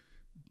commute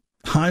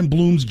Chaim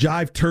Bloom's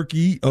Jive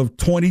Turkey of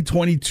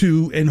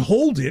 2022 and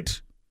hold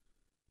it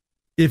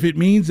if it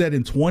means that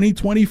in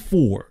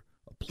 2024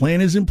 a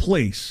plan is in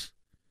place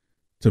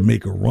to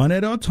make a run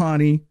at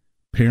Ohtani,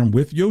 pair him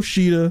with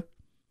Yoshida,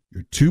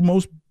 your two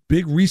most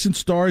big recent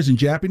stars in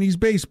Japanese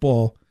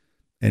baseball,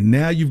 and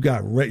now you've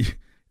got Nessun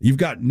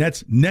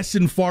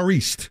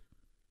Farist.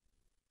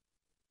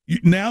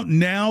 Now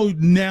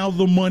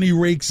the money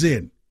rakes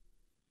in,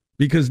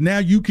 because now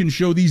you can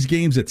show these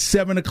games at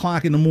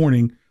 7:00 in the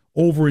morning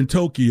over in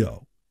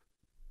Tokyo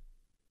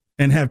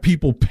and have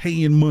people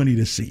paying money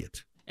to see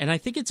it. And I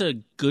think it's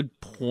a good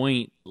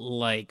point,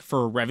 like,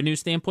 for a revenue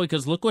standpoint,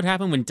 because look what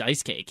happened when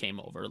Daisuke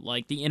came over.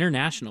 Like, the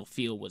international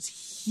field was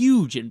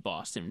huge in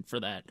Boston for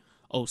that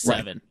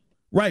 07.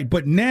 Right,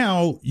 but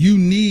now you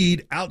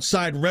need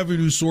outside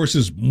revenue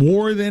sources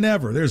more than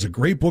ever. There's a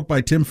great book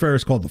by Tim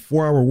Ferriss called The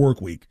 4-Hour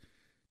Workweek.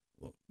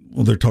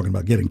 Well, they're talking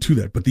about getting to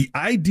that. But the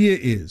idea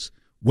is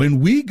when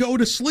we go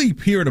to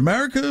sleep here in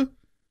America,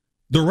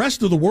 the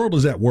rest of the world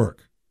is at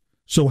work.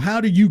 So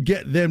how do you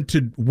get them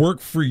to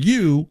work for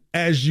you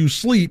as you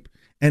sleep?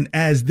 And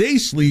as they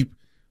sleep,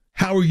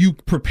 how are you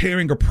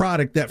preparing a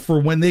product that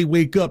for when they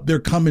wake up, they're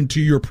coming to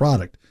your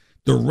product?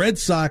 The Red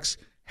Sox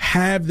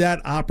have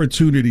that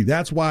opportunity.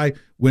 That's why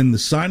when the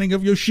signing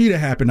of Yoshida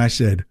happened, I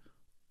said,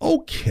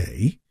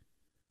 okay,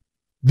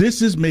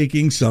 this is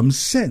making some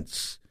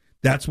sense.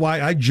 That's why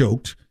I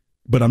joked,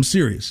 but I'm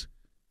serious.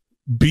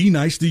 Be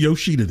nice to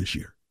Yoshida this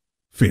year,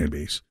 fan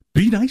base.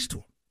 Be nice to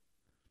him.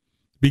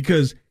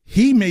 Because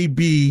he may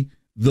be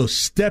the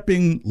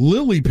stepping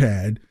lily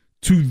pad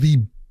to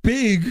the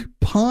big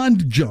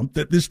pond jump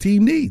that this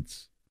team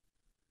needs.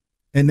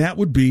 And that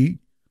would be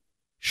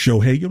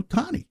Shohei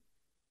Ohtani.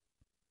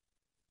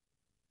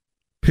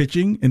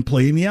 Pitching and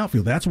playing the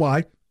outfield. That's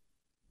why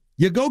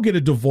you go get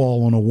a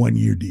Duvall on a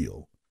 1-year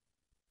deal.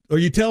 Or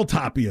you tell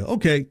Tapia,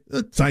 okay,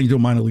 sign you to a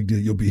minor league deal,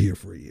 you'll be here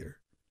for a year.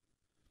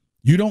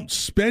 You don't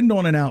spend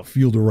on an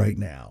outfielder right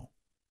now.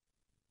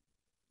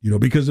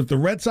 Because if the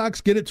Red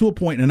Sox get it to a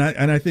point, and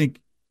I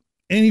think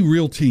any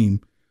real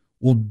team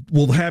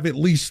will have at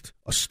least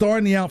a star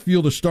in the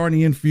outfield, a star in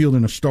the infield,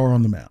 and a star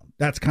on the mound.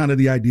 That's kind of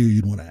the idea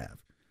you'd want to have.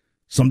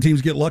 Some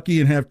teams get lucky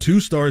and have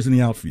 2 stars in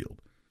the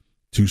outfield,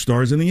 2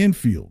 stars in the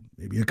infield,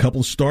 maybe a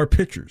couple of star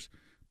pitchers.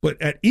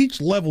 But at each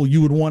level,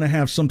 you would want to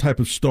have some type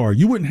of star.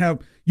 You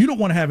don't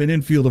want to have an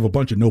infield of a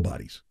bunch of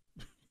nobodies.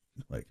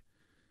 Like,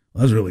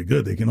 well, that's really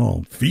good. They can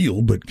all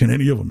field, but can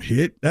any of them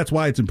hit? That's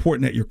why it's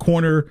important that your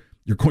corner,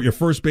 your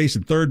first base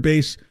and third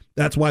base.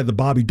 That's why the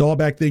Bobby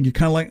Dahlback thing, you're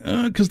kind of like,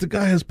 because the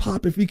guy has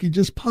pop if he could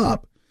just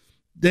pop.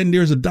 then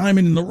there's a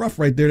diamond in the rough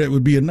right there that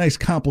would be a nice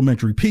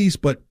complementary piece,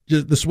 but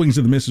just the swings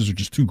and the misses are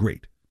just too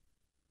great.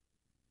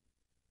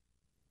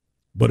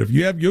 But if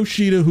you have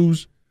Yoshida,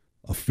 who's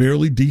a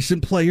fairly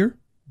decent player,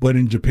 but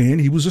in Japan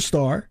he was a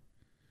star.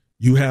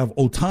 You have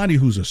Ohtani,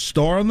 who's a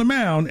star on the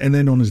mound, and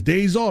then on his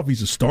days off,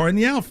 he's a star in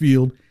the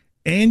outfield,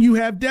 and you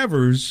have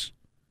Devers,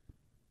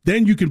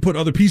 then you can put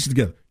other pieces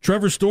together.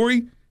 Trevor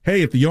Story,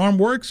 hey, if the arm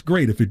works,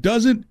 great. If it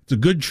doesn't, it's a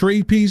good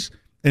trade piece,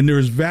 and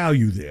there's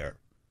value there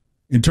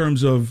in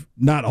terms of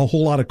not a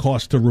whole lot of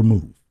cost to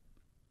remove.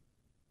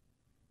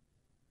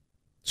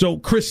 So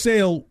Chris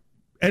Sale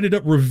ended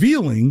up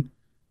revealing,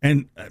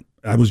 and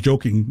I was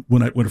joking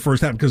when it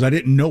first happened because I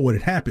didn't know what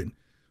had happened.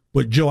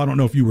 But Joe, I don't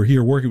know if you were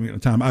here working with me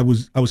at the time. I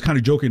was kind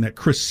of joking that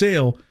Chris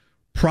Sale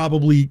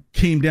probably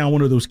came down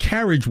one of those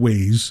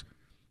carriageways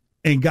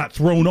and got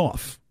thrown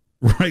off,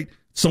 right?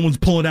 Someone's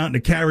pulling out in the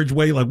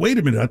carriageway, like, wait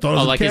a minute, I thought it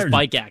was like his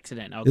bike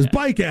accident. Okay. His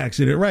bike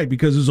accident, right,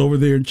 because it's over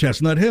there in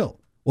Chestnut Hill.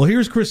 Well,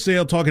 here's Chris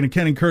Sale talking to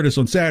Ken Curtis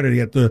on Saturday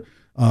at the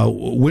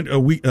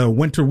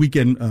winter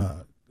weekend.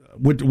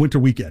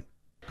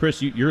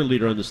 Chris, you're a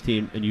leader on this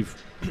team, and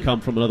you've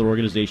come from another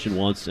organization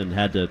once and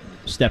had to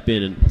step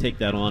in and take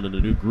that on in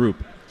a new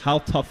group. How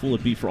tough will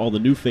it be for all the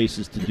new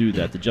faces to do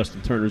that, the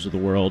Justin Turners of the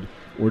world,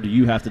 or do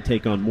you have to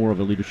take on more of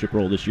a leadership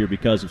role this year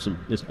because of some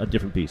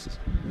different pieces?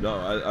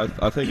 No,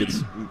 I think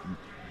it's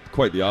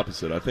quite the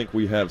opposite. I think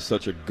we have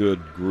such a good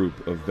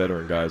group of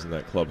veteran guys in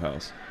that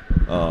clubhouse.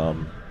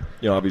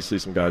 Obviously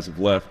some guys have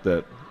left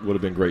that would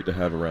have been great to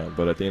have around,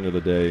 but at the end of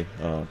the day,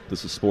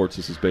 this is sports,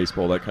 this is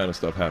baseball, that kind of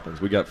stuff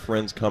happens. We got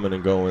friends coming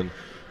and going,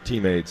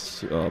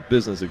 teammates,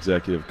 business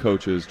executive,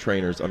 coaches,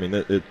 trainers. I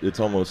mean, it's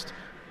almost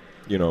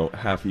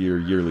half a year,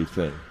 yearly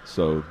thing.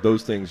 So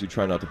those things you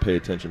try not to pay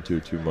attention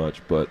to too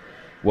much, but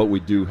what we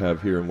do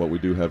have here and what we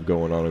do have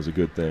going on is a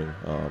good thing.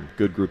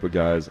 Good group of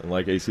guys, and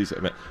like AC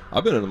said, man,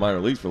 I've been in the minor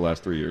leagues for the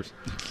last 3 years,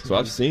 so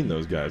I've seen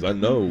those guys. I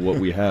know what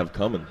we have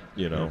coming,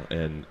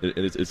 and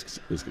it's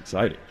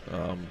exciting.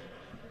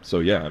 So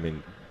yeah, I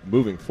mean,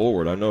 moving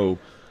forward, I know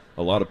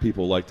a lot of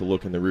people like to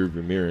look in the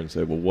rearview mirror and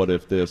say, well, what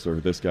if this or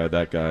this guy,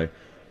 that guy?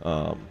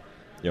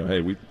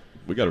 Hey,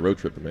 we got a road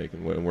trip to make,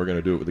 and we're going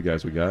to do it with the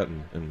guys we got,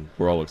 and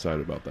we're all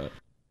excited about that.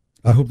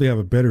 I hope they have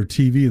a better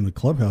TV in the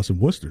clubhouse in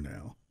Worcester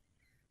now.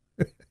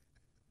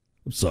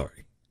 I'm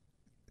sorry.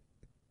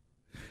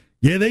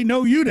 Yeah, they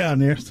know you down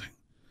there.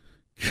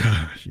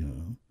 Gosh,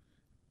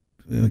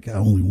 I got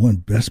only one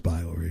Best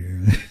Buy over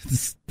here.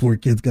 This poor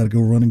kid's got to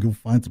go run and go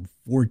find some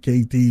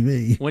 4K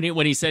TV.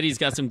 When he said he's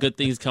got some good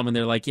things coming,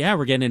 they're like, yeah,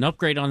 we're getting an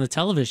upgrade on the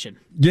television.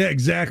 Yeah,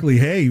 exactly.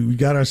 Hey, we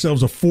got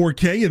ourselves a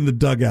 4K in the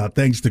dugout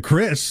thanks to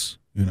Chris,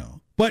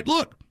 But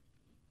look,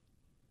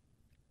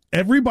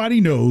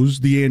 everybody knows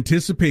the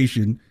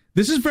anticipation.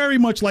 This is very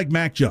much like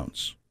Mac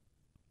Jones.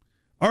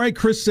 All right,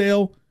 Chris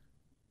Sale,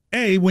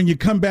 A, when you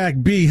come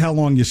back, B, how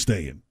long you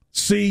staying?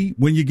 C,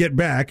 when you get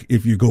back,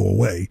 if you go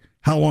away,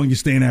 how long you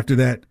staying after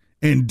that?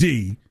 And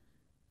D,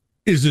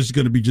 is this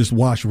going to be just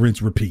wash,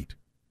 rinse, repeat?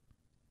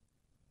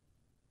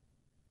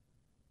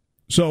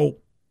 So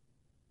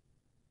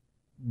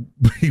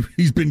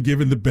he's been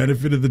given the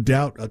benefit of the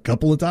doubt a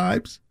couple of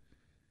times.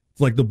 It's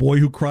like the boy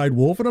who cried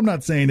wolf, and I'm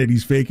not saying that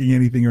he's faking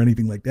anything or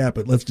anything like that,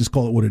 but let's just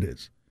call it what it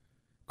is.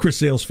 Chris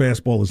Sale's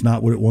fastball is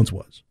not what it once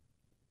was.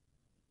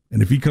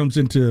 And if he comes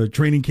into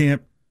training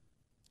camp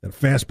at a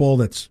fastball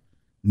that's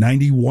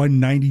 91,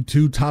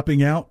 92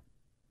 topping out,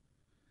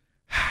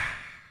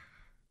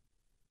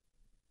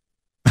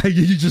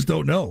 you just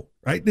don't know,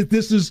 right?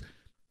 This is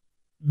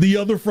the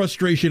other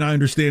frustration I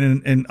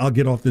understand, and I'll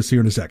get off this here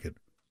in a second,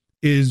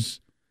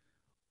 is,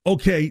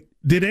 okay,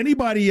 did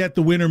anybody at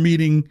the winter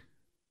meeting,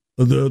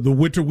 the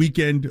winter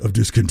weekend of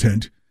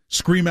discontent,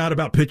 scream out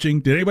about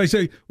pitching? Did anybody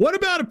say, what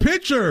about a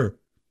pitcher?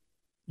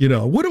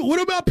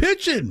 What about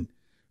pitching?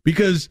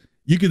 Because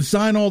you can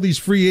sign all these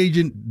free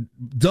agent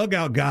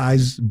dugout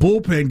guys,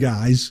 bullpen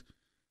guys,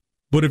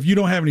 but if you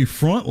don't have any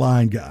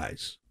frontline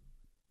guys,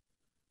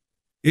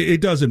 it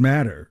doesn't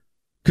matter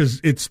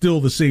because it's still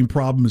the same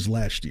problem as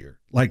last year.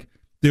 Like,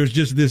 there's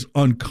just this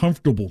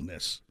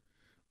uncomfortableness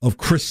of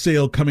Chris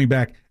Sale coming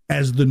back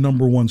as the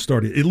number one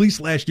starter. At least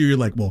last year, you're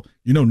like, well,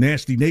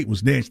 Nasty Nate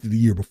was nasty the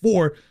year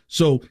before,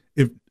 so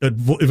if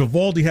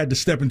Eovaldi had to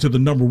step into the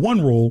number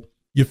one role,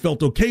 you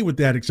felt okay with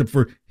that, except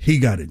for he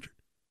got injured.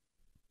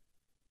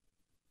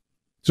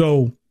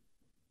 So,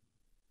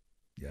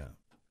 yeah.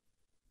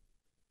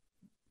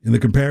 In the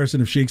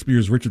comparison of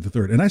Shakespeare's Richard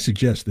III, and I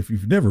suggest if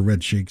you've never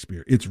read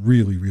Shakespeare, it's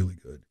really, really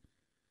good.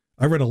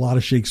 I read a lot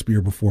of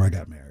Shakespeare before I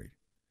got married.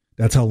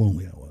 That's how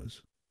lonely I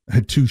was. I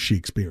had two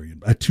Shakespeare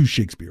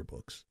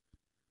books.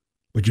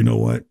 But you know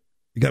what?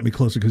 It got me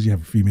closer because you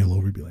have a female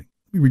over. You'd be like,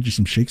 let me read you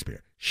some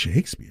Shakespeare.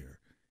 Shakespeare?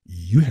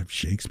 You have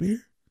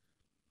Shakespeare?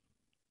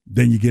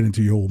 Then you get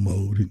into your old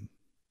mode and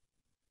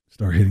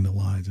start hitting the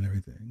lines and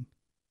everything.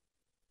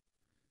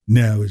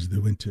 Now is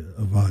the winter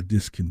of our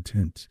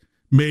discontent,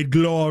 made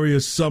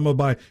glorious summer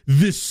by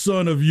this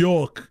son of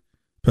York.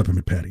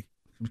 Peppermint Patty.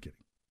 I'm kidding.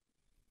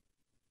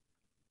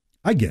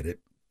 I get it.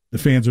 The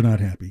fans are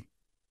not happy.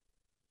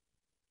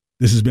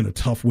 This has been a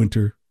tough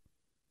winter.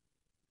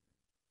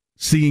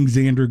 seeing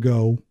Xander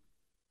go,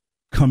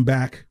 come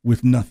back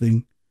with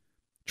nothing.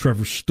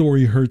 Trevor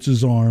Story hurts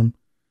his arm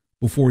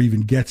before he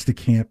even gets to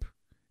camp,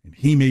 and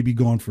he may be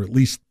gone for at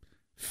least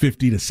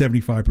 50 to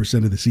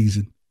 75% of the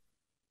season.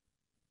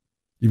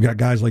 You've got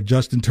guys like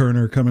Justin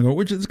Turner coming over,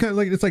 which is kind of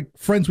like, it's like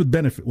friends with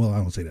benefit. Well, I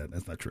don't say that.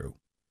 That's not true.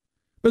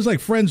 But it's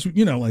like friends,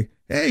 you know, like,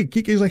 hey,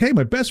 Kike's like, hey,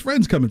 my best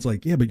friend's coming. It's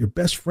like, yeah, but your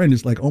best friend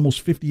is like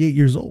almost 58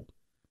 years old.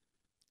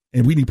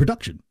 And we need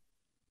production.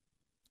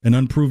 An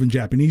unproven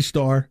Japanese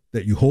star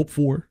that you hope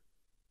for.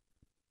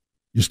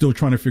 You're still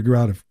trying to figure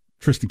out if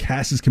Tristan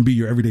Cassis can be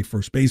your everyday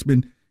first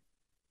baseman.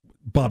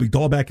 Bobby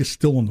Dahlback is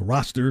still on the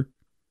roster.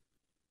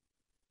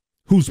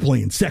 Who's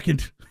playing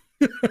second?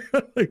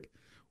 Like,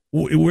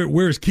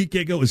 where is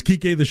Kike go? Is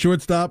Kike the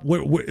shortstop?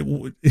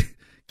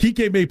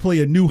 Kike may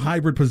play a new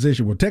hybrid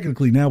position. Well,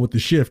 technically now with the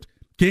shift,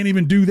 can't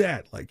even do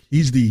that. Like,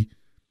 he's the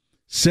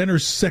center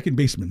second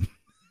baseman.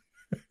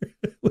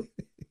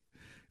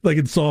 Like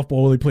in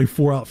softball, they play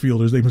 4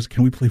 outfielders.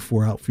 Can we play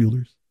 4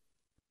 outfielders?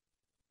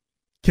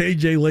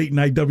 KJ Late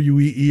Night,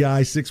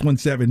 WEEI,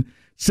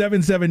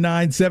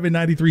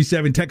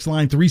 617-779-7937. Text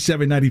line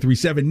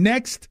 37937.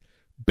 Next,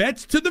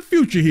 bets to the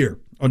future here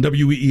on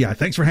WEEI.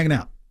 Thanks for hanging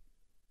out.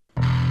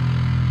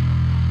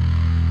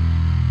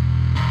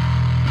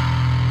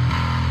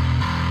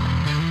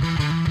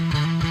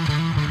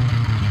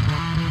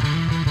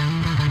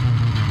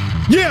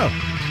 Yeah.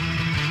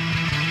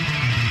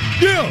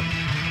 Yeah.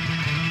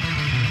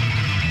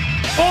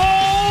 Oh!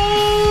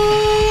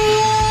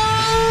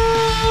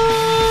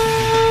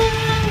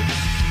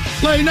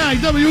 Late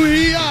night,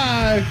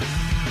 WEI.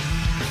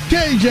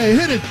 KJ,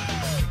 hit it.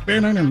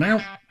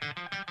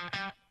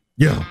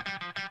 Yeah.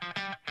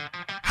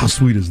 How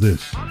sweet is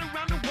this?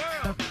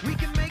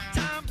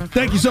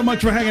 Thank you so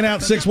much for hanging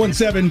out.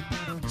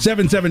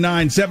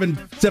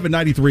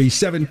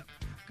 617-779-7793.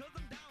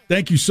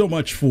 Thank you so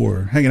much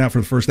for hanging out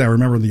for the first hour.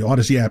 Remember, the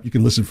Odyssey app, you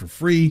can listen for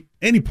free.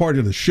 Any part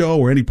of the show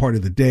or any part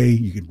of the day,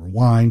 you can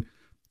rewind.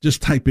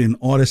 Just type in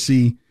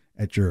Odyssey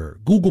at your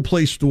Google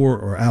Play Store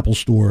or Apple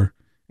Store,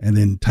 and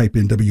then type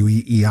in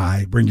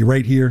WEEI. Bring you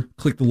right here.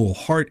 Click the little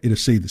heart. It'll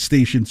save the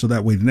station, so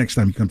that way the next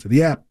time you come to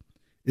the app,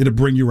 it'll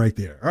bring you right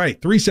there. All right,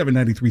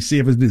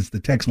 37993 is the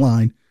text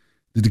line.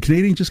 Did the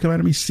Canadian just come out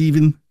of me?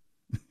 Steven?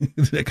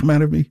 Did that come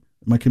out of me?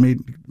 My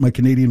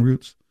Canadian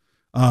roots?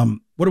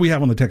 What do we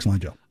have on the text line,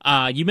 Joe?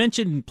 You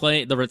mentioned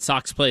the Red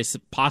Sox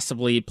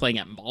possibly playing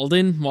at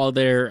Malden while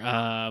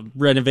they're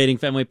renovating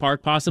Fenway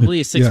Park,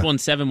 possibly.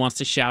 617 wants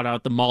to shout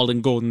out the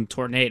Malden Golden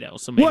Tornado.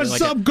 So maybe What's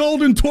up,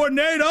 Golden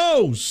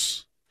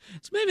Tornadoes?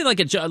 It's maybe like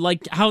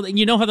how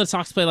the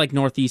Sox play like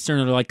Northeastern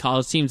or like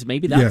college teams.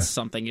 Maybe that's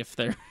something if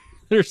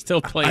they're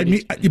still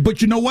playing.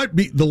 But you know what?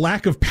 The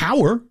lack of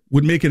power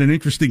would make it an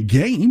interesting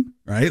game,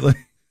 right? Like,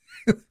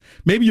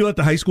 maybe you let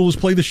the high schoolers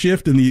play the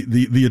shift and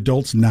the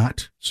adults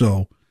not.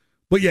 So.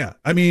 But yeah,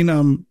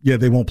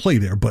 they won't play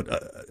there. But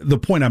the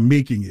point I'm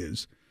making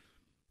is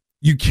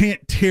you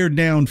can't tear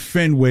down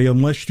Fenway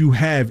unless you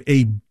have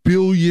 $1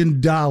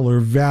 billion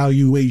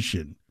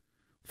valuation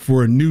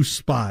for a new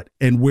spot.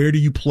 And where do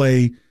you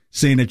play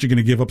saying that you're going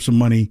to give up some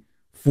money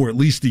for at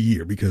least a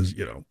year? Because,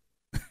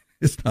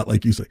 it's not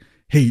like you say,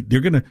 hey, we're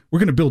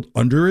going to build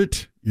under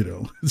it.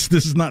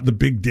 This is not the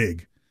big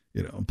dig,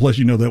 plus,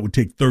 that would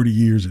take 30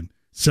 years and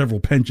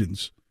several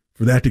pensions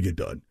for that to get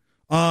done.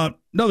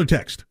 Another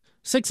text.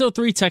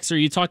 603 texter,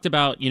 you talked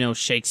about,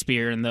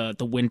 Shakespeare and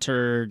the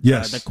winter,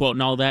 yes. The quote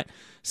and all that.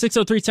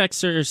 603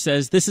 texter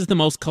says, this is the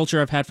most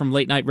culture I've had from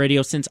late night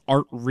radio since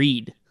Art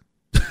Reed.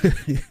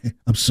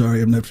 I'm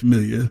sorry, I'm not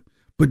familiar.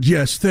 But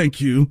yes,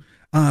 thank you.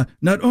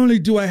 Not only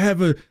do I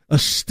have a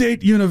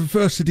state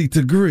university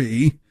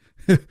degree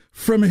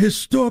from a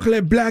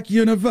historically black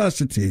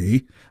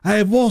university, I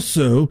have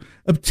also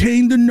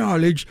obtained the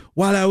knowledge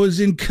while I was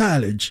in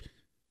college.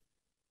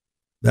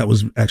 That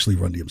was actually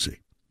Run DMC.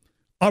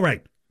 All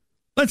right.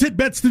 Let's hit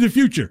bets to the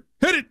future.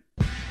 Hit it.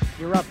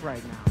 You're up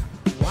right now.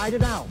 Ride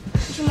it out.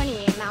 Put your money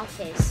where your mouth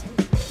is.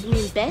 You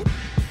mean bet?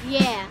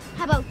 Yeah.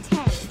 How about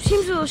 10?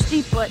 Seems a little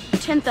steep, but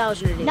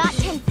 10,000 it is. Not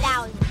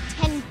 10,000.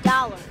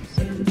 $10.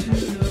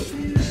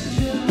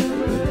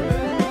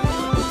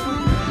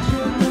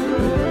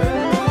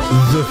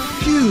 The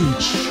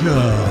future.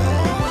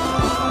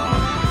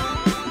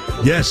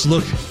 Yes,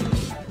 look.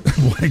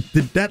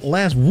 Did that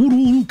last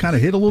woo kind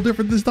of hit a little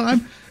different this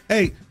time?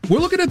 Hey, we're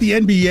looking at the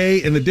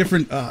NBA and the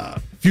different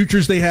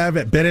futures they have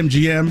at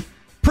BetMGM.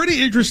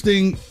 Pretty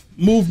interesting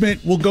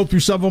movement. We'll go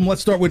through some of them.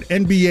 Let's start with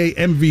NBA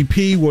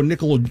MVP, where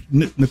Nikola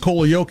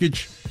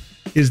Jokic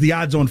is the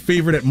odds-on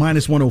favorite at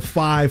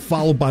 -105,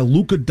 followed by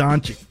Luka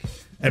Doncic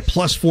at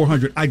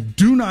 +400. I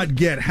do not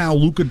get how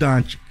Luka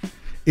Doncic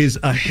is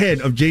ahead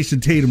of Jason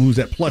Tatum, who's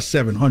at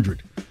 +700.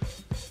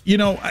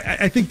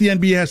 I think the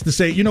NBA has to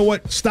say, you know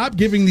what? Stop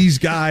giving these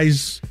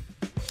guys,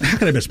 how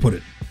can I best put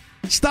it?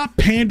 Stop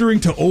pandering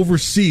to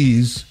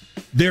overseas.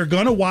 They're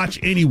going to watch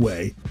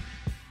anyway.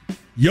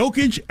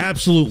 Jokic,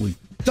 absolutely.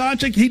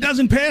 Doncic, he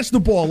doesn't pass the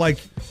ball. Like,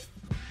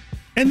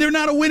 And they're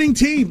not a winning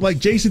team. Like,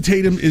 Jason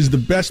Tatum is the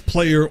best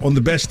player on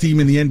the best team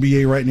in the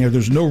NBA right now.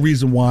 There's no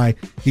reason why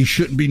he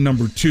shouldn't be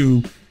number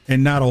 2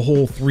 and not a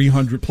whole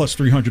 300 plus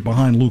 300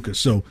 behind Luka.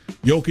 So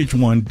Jokic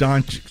 1,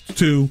 Doncic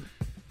 2,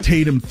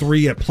 Tatum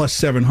 3 at plus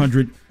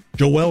 700,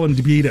 Joel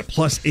Embiid at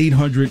plus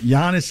 800,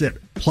 Giannis at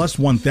plus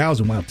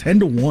 1,000. Wow,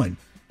 10-1.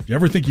 Did you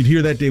ever think you'd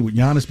hear that day with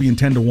Giannis being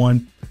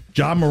 10-1?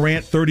 Ja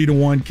Morant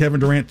 30-1, Kevin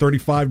Durant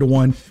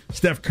 35-1,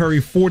 Steph Curry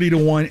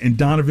 40-1, and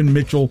Donovan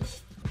Mitchell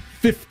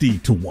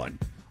 50-1.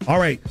 All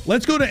right,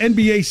 let's go to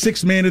NBA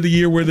Sixth Man of the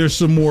Year, where there's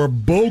some more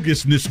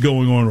bogusness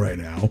going on right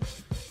now.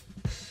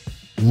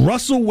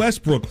 Russell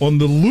Westbrook on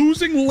the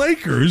losing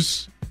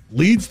Lakers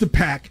leads the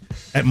pack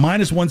at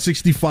minus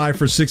 165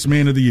 for Sixth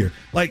Man of the Year.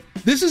 Like,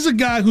 this is a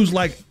guy who's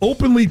like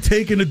openly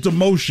taking a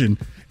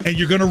demotion, and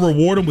you're going to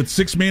reward him with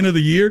Sixth Man of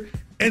the Year,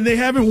 and they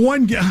haven't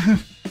won.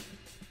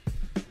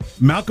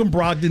 Malcolm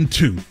Brogdon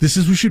 2. This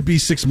is who should be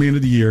Sixth Man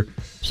of the Year,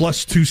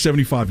 plus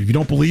 275. If you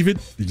don't believe it,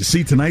 did you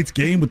see tonight's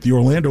game with the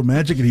Orlando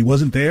Magic and he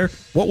wasn't there?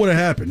 What would have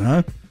happened,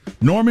 huh?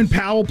 Norman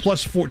Powell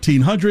plus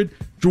 1,400.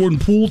 Jordan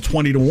Poole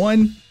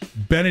 20-1.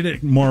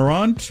 Benedict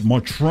Mathurin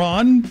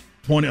 20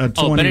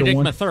 Benedict to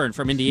 1. Mathurin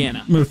from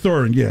Indiana.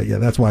 Mathurin, yeah,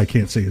 that's why I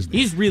can't say his name.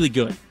 He's really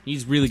good.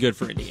 He's really good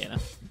for Indiana.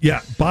 Yeah,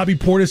 Bobby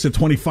Portis at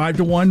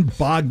 25-1.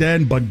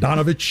 Bogdan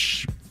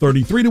Bogdanovic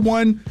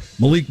 33-1.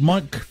 Malik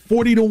Monk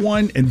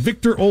 40-1, and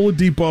Victor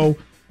Oladipo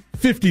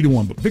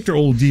 50-1. But Victor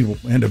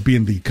Oladipo ended up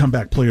being the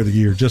comeback player of the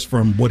year just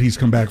from what he's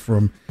come back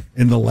from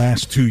in the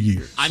last 2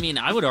 years. I mean,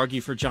 I would argue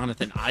for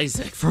Jonathan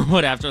Isaac for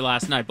what after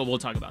last night, but we'll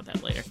talk about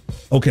that later.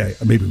 Okay,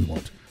 maybe we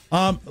won't.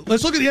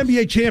 Let's look at the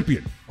NBA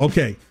champion.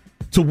 Okay,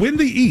 to win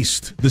the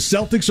East, the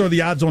Celtics are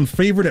the odds-on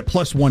favorite at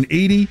plus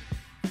 180,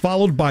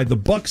 followed by the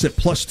Bucks at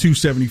plus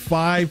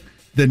 275.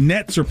 The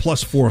Nets are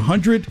plus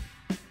 400.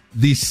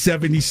 The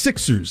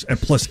 76ers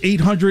at plus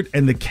 800,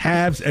 and the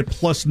Cavs at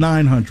plus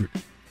 900.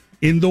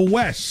 In the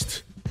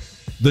West,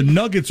 the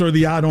Nuggets are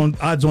the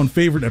odds-on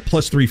favorite at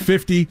plus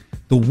 350.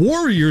 The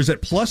Warriors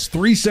at plus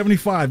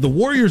 375. The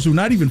Warriors who are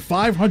not even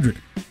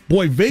 500.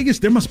 Boy, Vegas,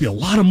 there must be a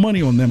lot of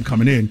money on them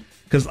coming in,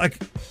 because like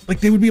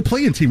they would be a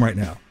play-in team right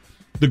now.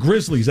 The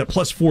Grizzlies at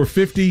plus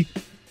 450.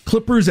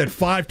 Clippers at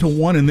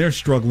 5-1, and they're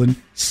struggling.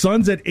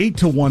 Suns at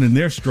 8-1, and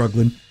they're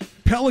struggling.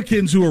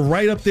 Pelicans, who are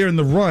right up there in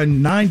the run,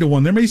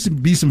 9-1. There may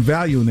be some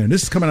value in there.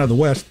 This is coming out of the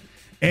West.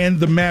 And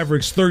the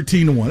Mavericks,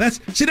 13-1. That's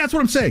what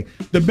I'm saying.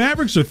 The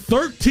Mavericks are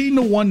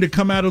 13-1 to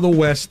come out of the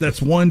West.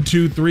 That's 1,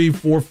 2, 3,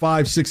 4,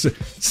 5, 6,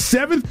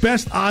 7th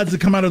best odds to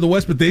come out of the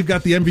West, but they've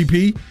got the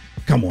MVP.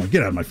 Come on,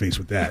 get out of my face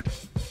with that.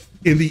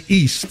 In the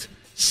East,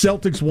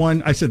 Celtics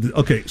won. I said,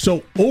 okay,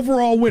 so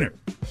overall winner.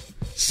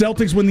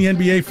 Celtics win the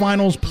NBA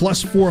Finals,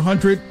 plus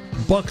 400.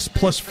 Bucks,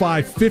 plus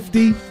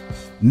 550.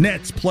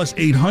 Nets, plus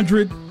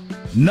 800.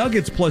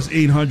 Nuggets, plus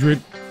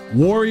 800.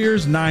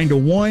 Warriors,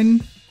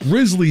 9-1.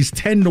 Grizzlies,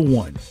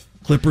 10-1.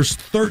 Clippers,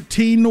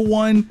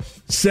 13-1.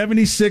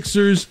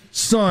 76ers,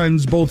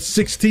 Suns, both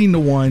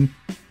 16-1.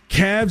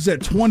 Cavs at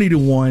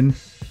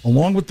 20-1,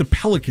 along with the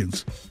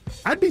Pelicans.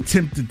 I'd be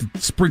tempted to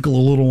sprinkle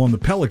a little on the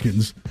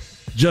Pelicans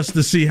just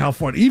to see how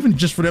far, even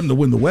just for them to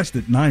win the West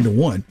at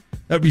 9-1.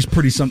 That'd be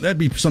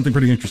something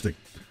pretty interesting.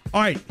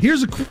 All right,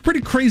 here's a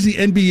pretty crazy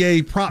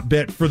NBA prop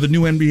bet for the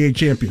new NBA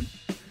champion.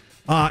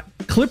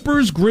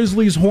 Clippers,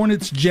 Grizzlies,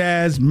 Hornets,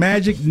 Jazz,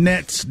 Magic,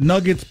 Nets,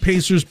 Nuggets,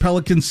 Pacers,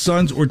 Pelicans,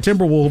 Suns, or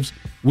Timberwolves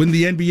win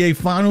the NBA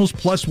Finals,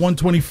 plus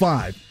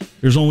 125.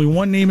 There's only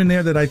one name in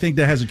there that I think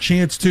that has a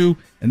chance to,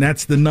 and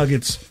that's the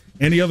Nuggets.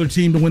 Any other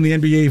team to win the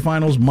NBA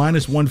Finals,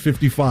 minus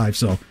 155.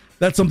 So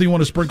that's something you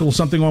want to sprinkle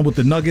something on with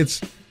the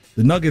Nuggets.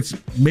 The Nuggets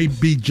may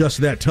be just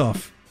that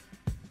tough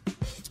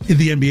in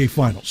the NBA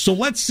Finals. So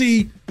let's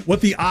see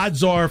what the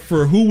odds are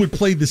for who would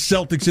play the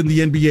Celtics in the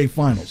NBA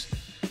Finals.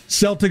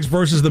 Celtics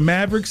versus the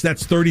Mavericks,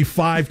 that's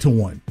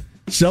 35-1.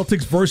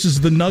 Celtics versus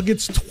the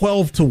Nuggets,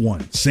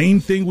 12-1. Same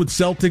thing with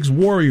Celtics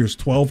Warriors,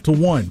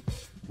 12-1.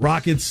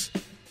 Rockets,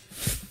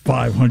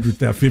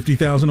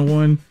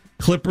 50,000-1.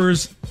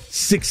 Clippers,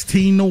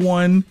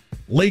 16-1.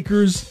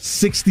 Lakers,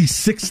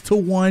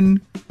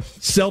 66-1.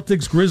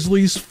 Celtics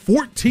Grizzlies,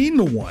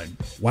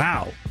 14-1.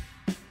 Wow.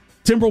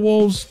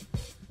 Timberwolves,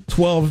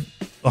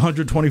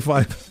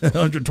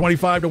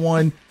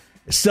 125-1.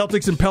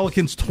 Celtics and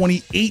Pelicans,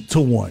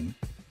 28-1.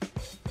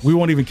 We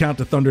won't even count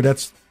the Thunder.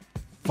 That's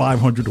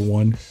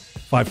 500-1,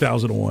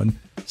 5,000-1.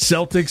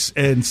 Celtics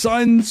and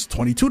Suns,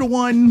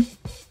 22-1.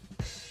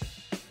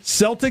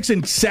 Celtics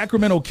and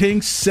Sacramento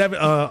Kings,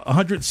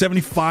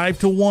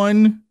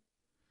 175-1.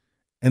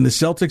 And the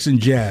Celtics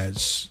and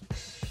Jazz,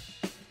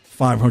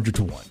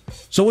 500-1.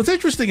 So what's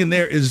interesting in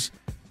there is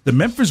the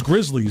Memphis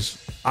Grizzlies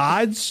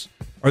odds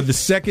are the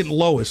second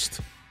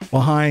lowest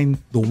behind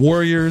the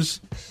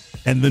Warriors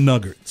and the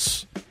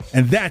Nuggets.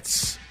 And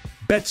that's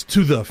bets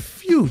to the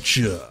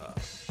future.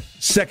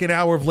 Second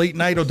hour of Late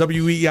Night on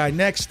WEEI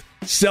next.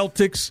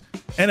 Celtics,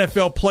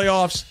 NFL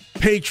playoffs,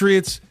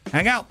 Patriots.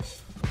 Hang out.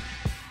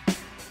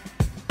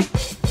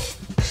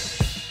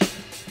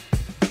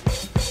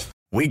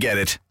 We get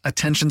it.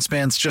 Attention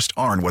spans just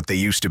aren't what they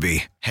used to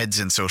be. Heads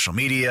in social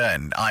media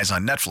and eyes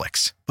on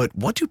Netflix. But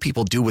what do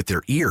people do with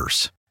their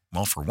ears?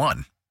 Well, for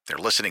one, they're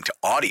listening to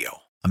audio.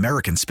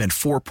 Americans spend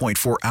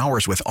 4.4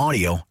 hours with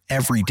audio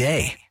every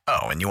day.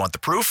 Oh, and you want the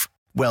proof?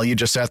 Well, you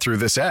just sat through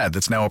this ad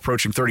that's now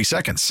approaching 30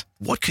 seconds.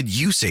 What could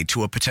you say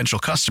to a potential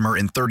customer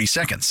in 30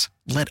 seconds?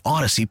 Let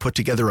Odyssey put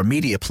together a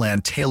media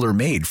plan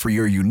tailor-made for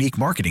your unique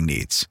marketing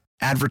needs.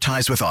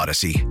 Advertise with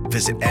Odyssey.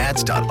 Visit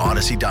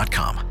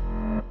ads.odyssey.com.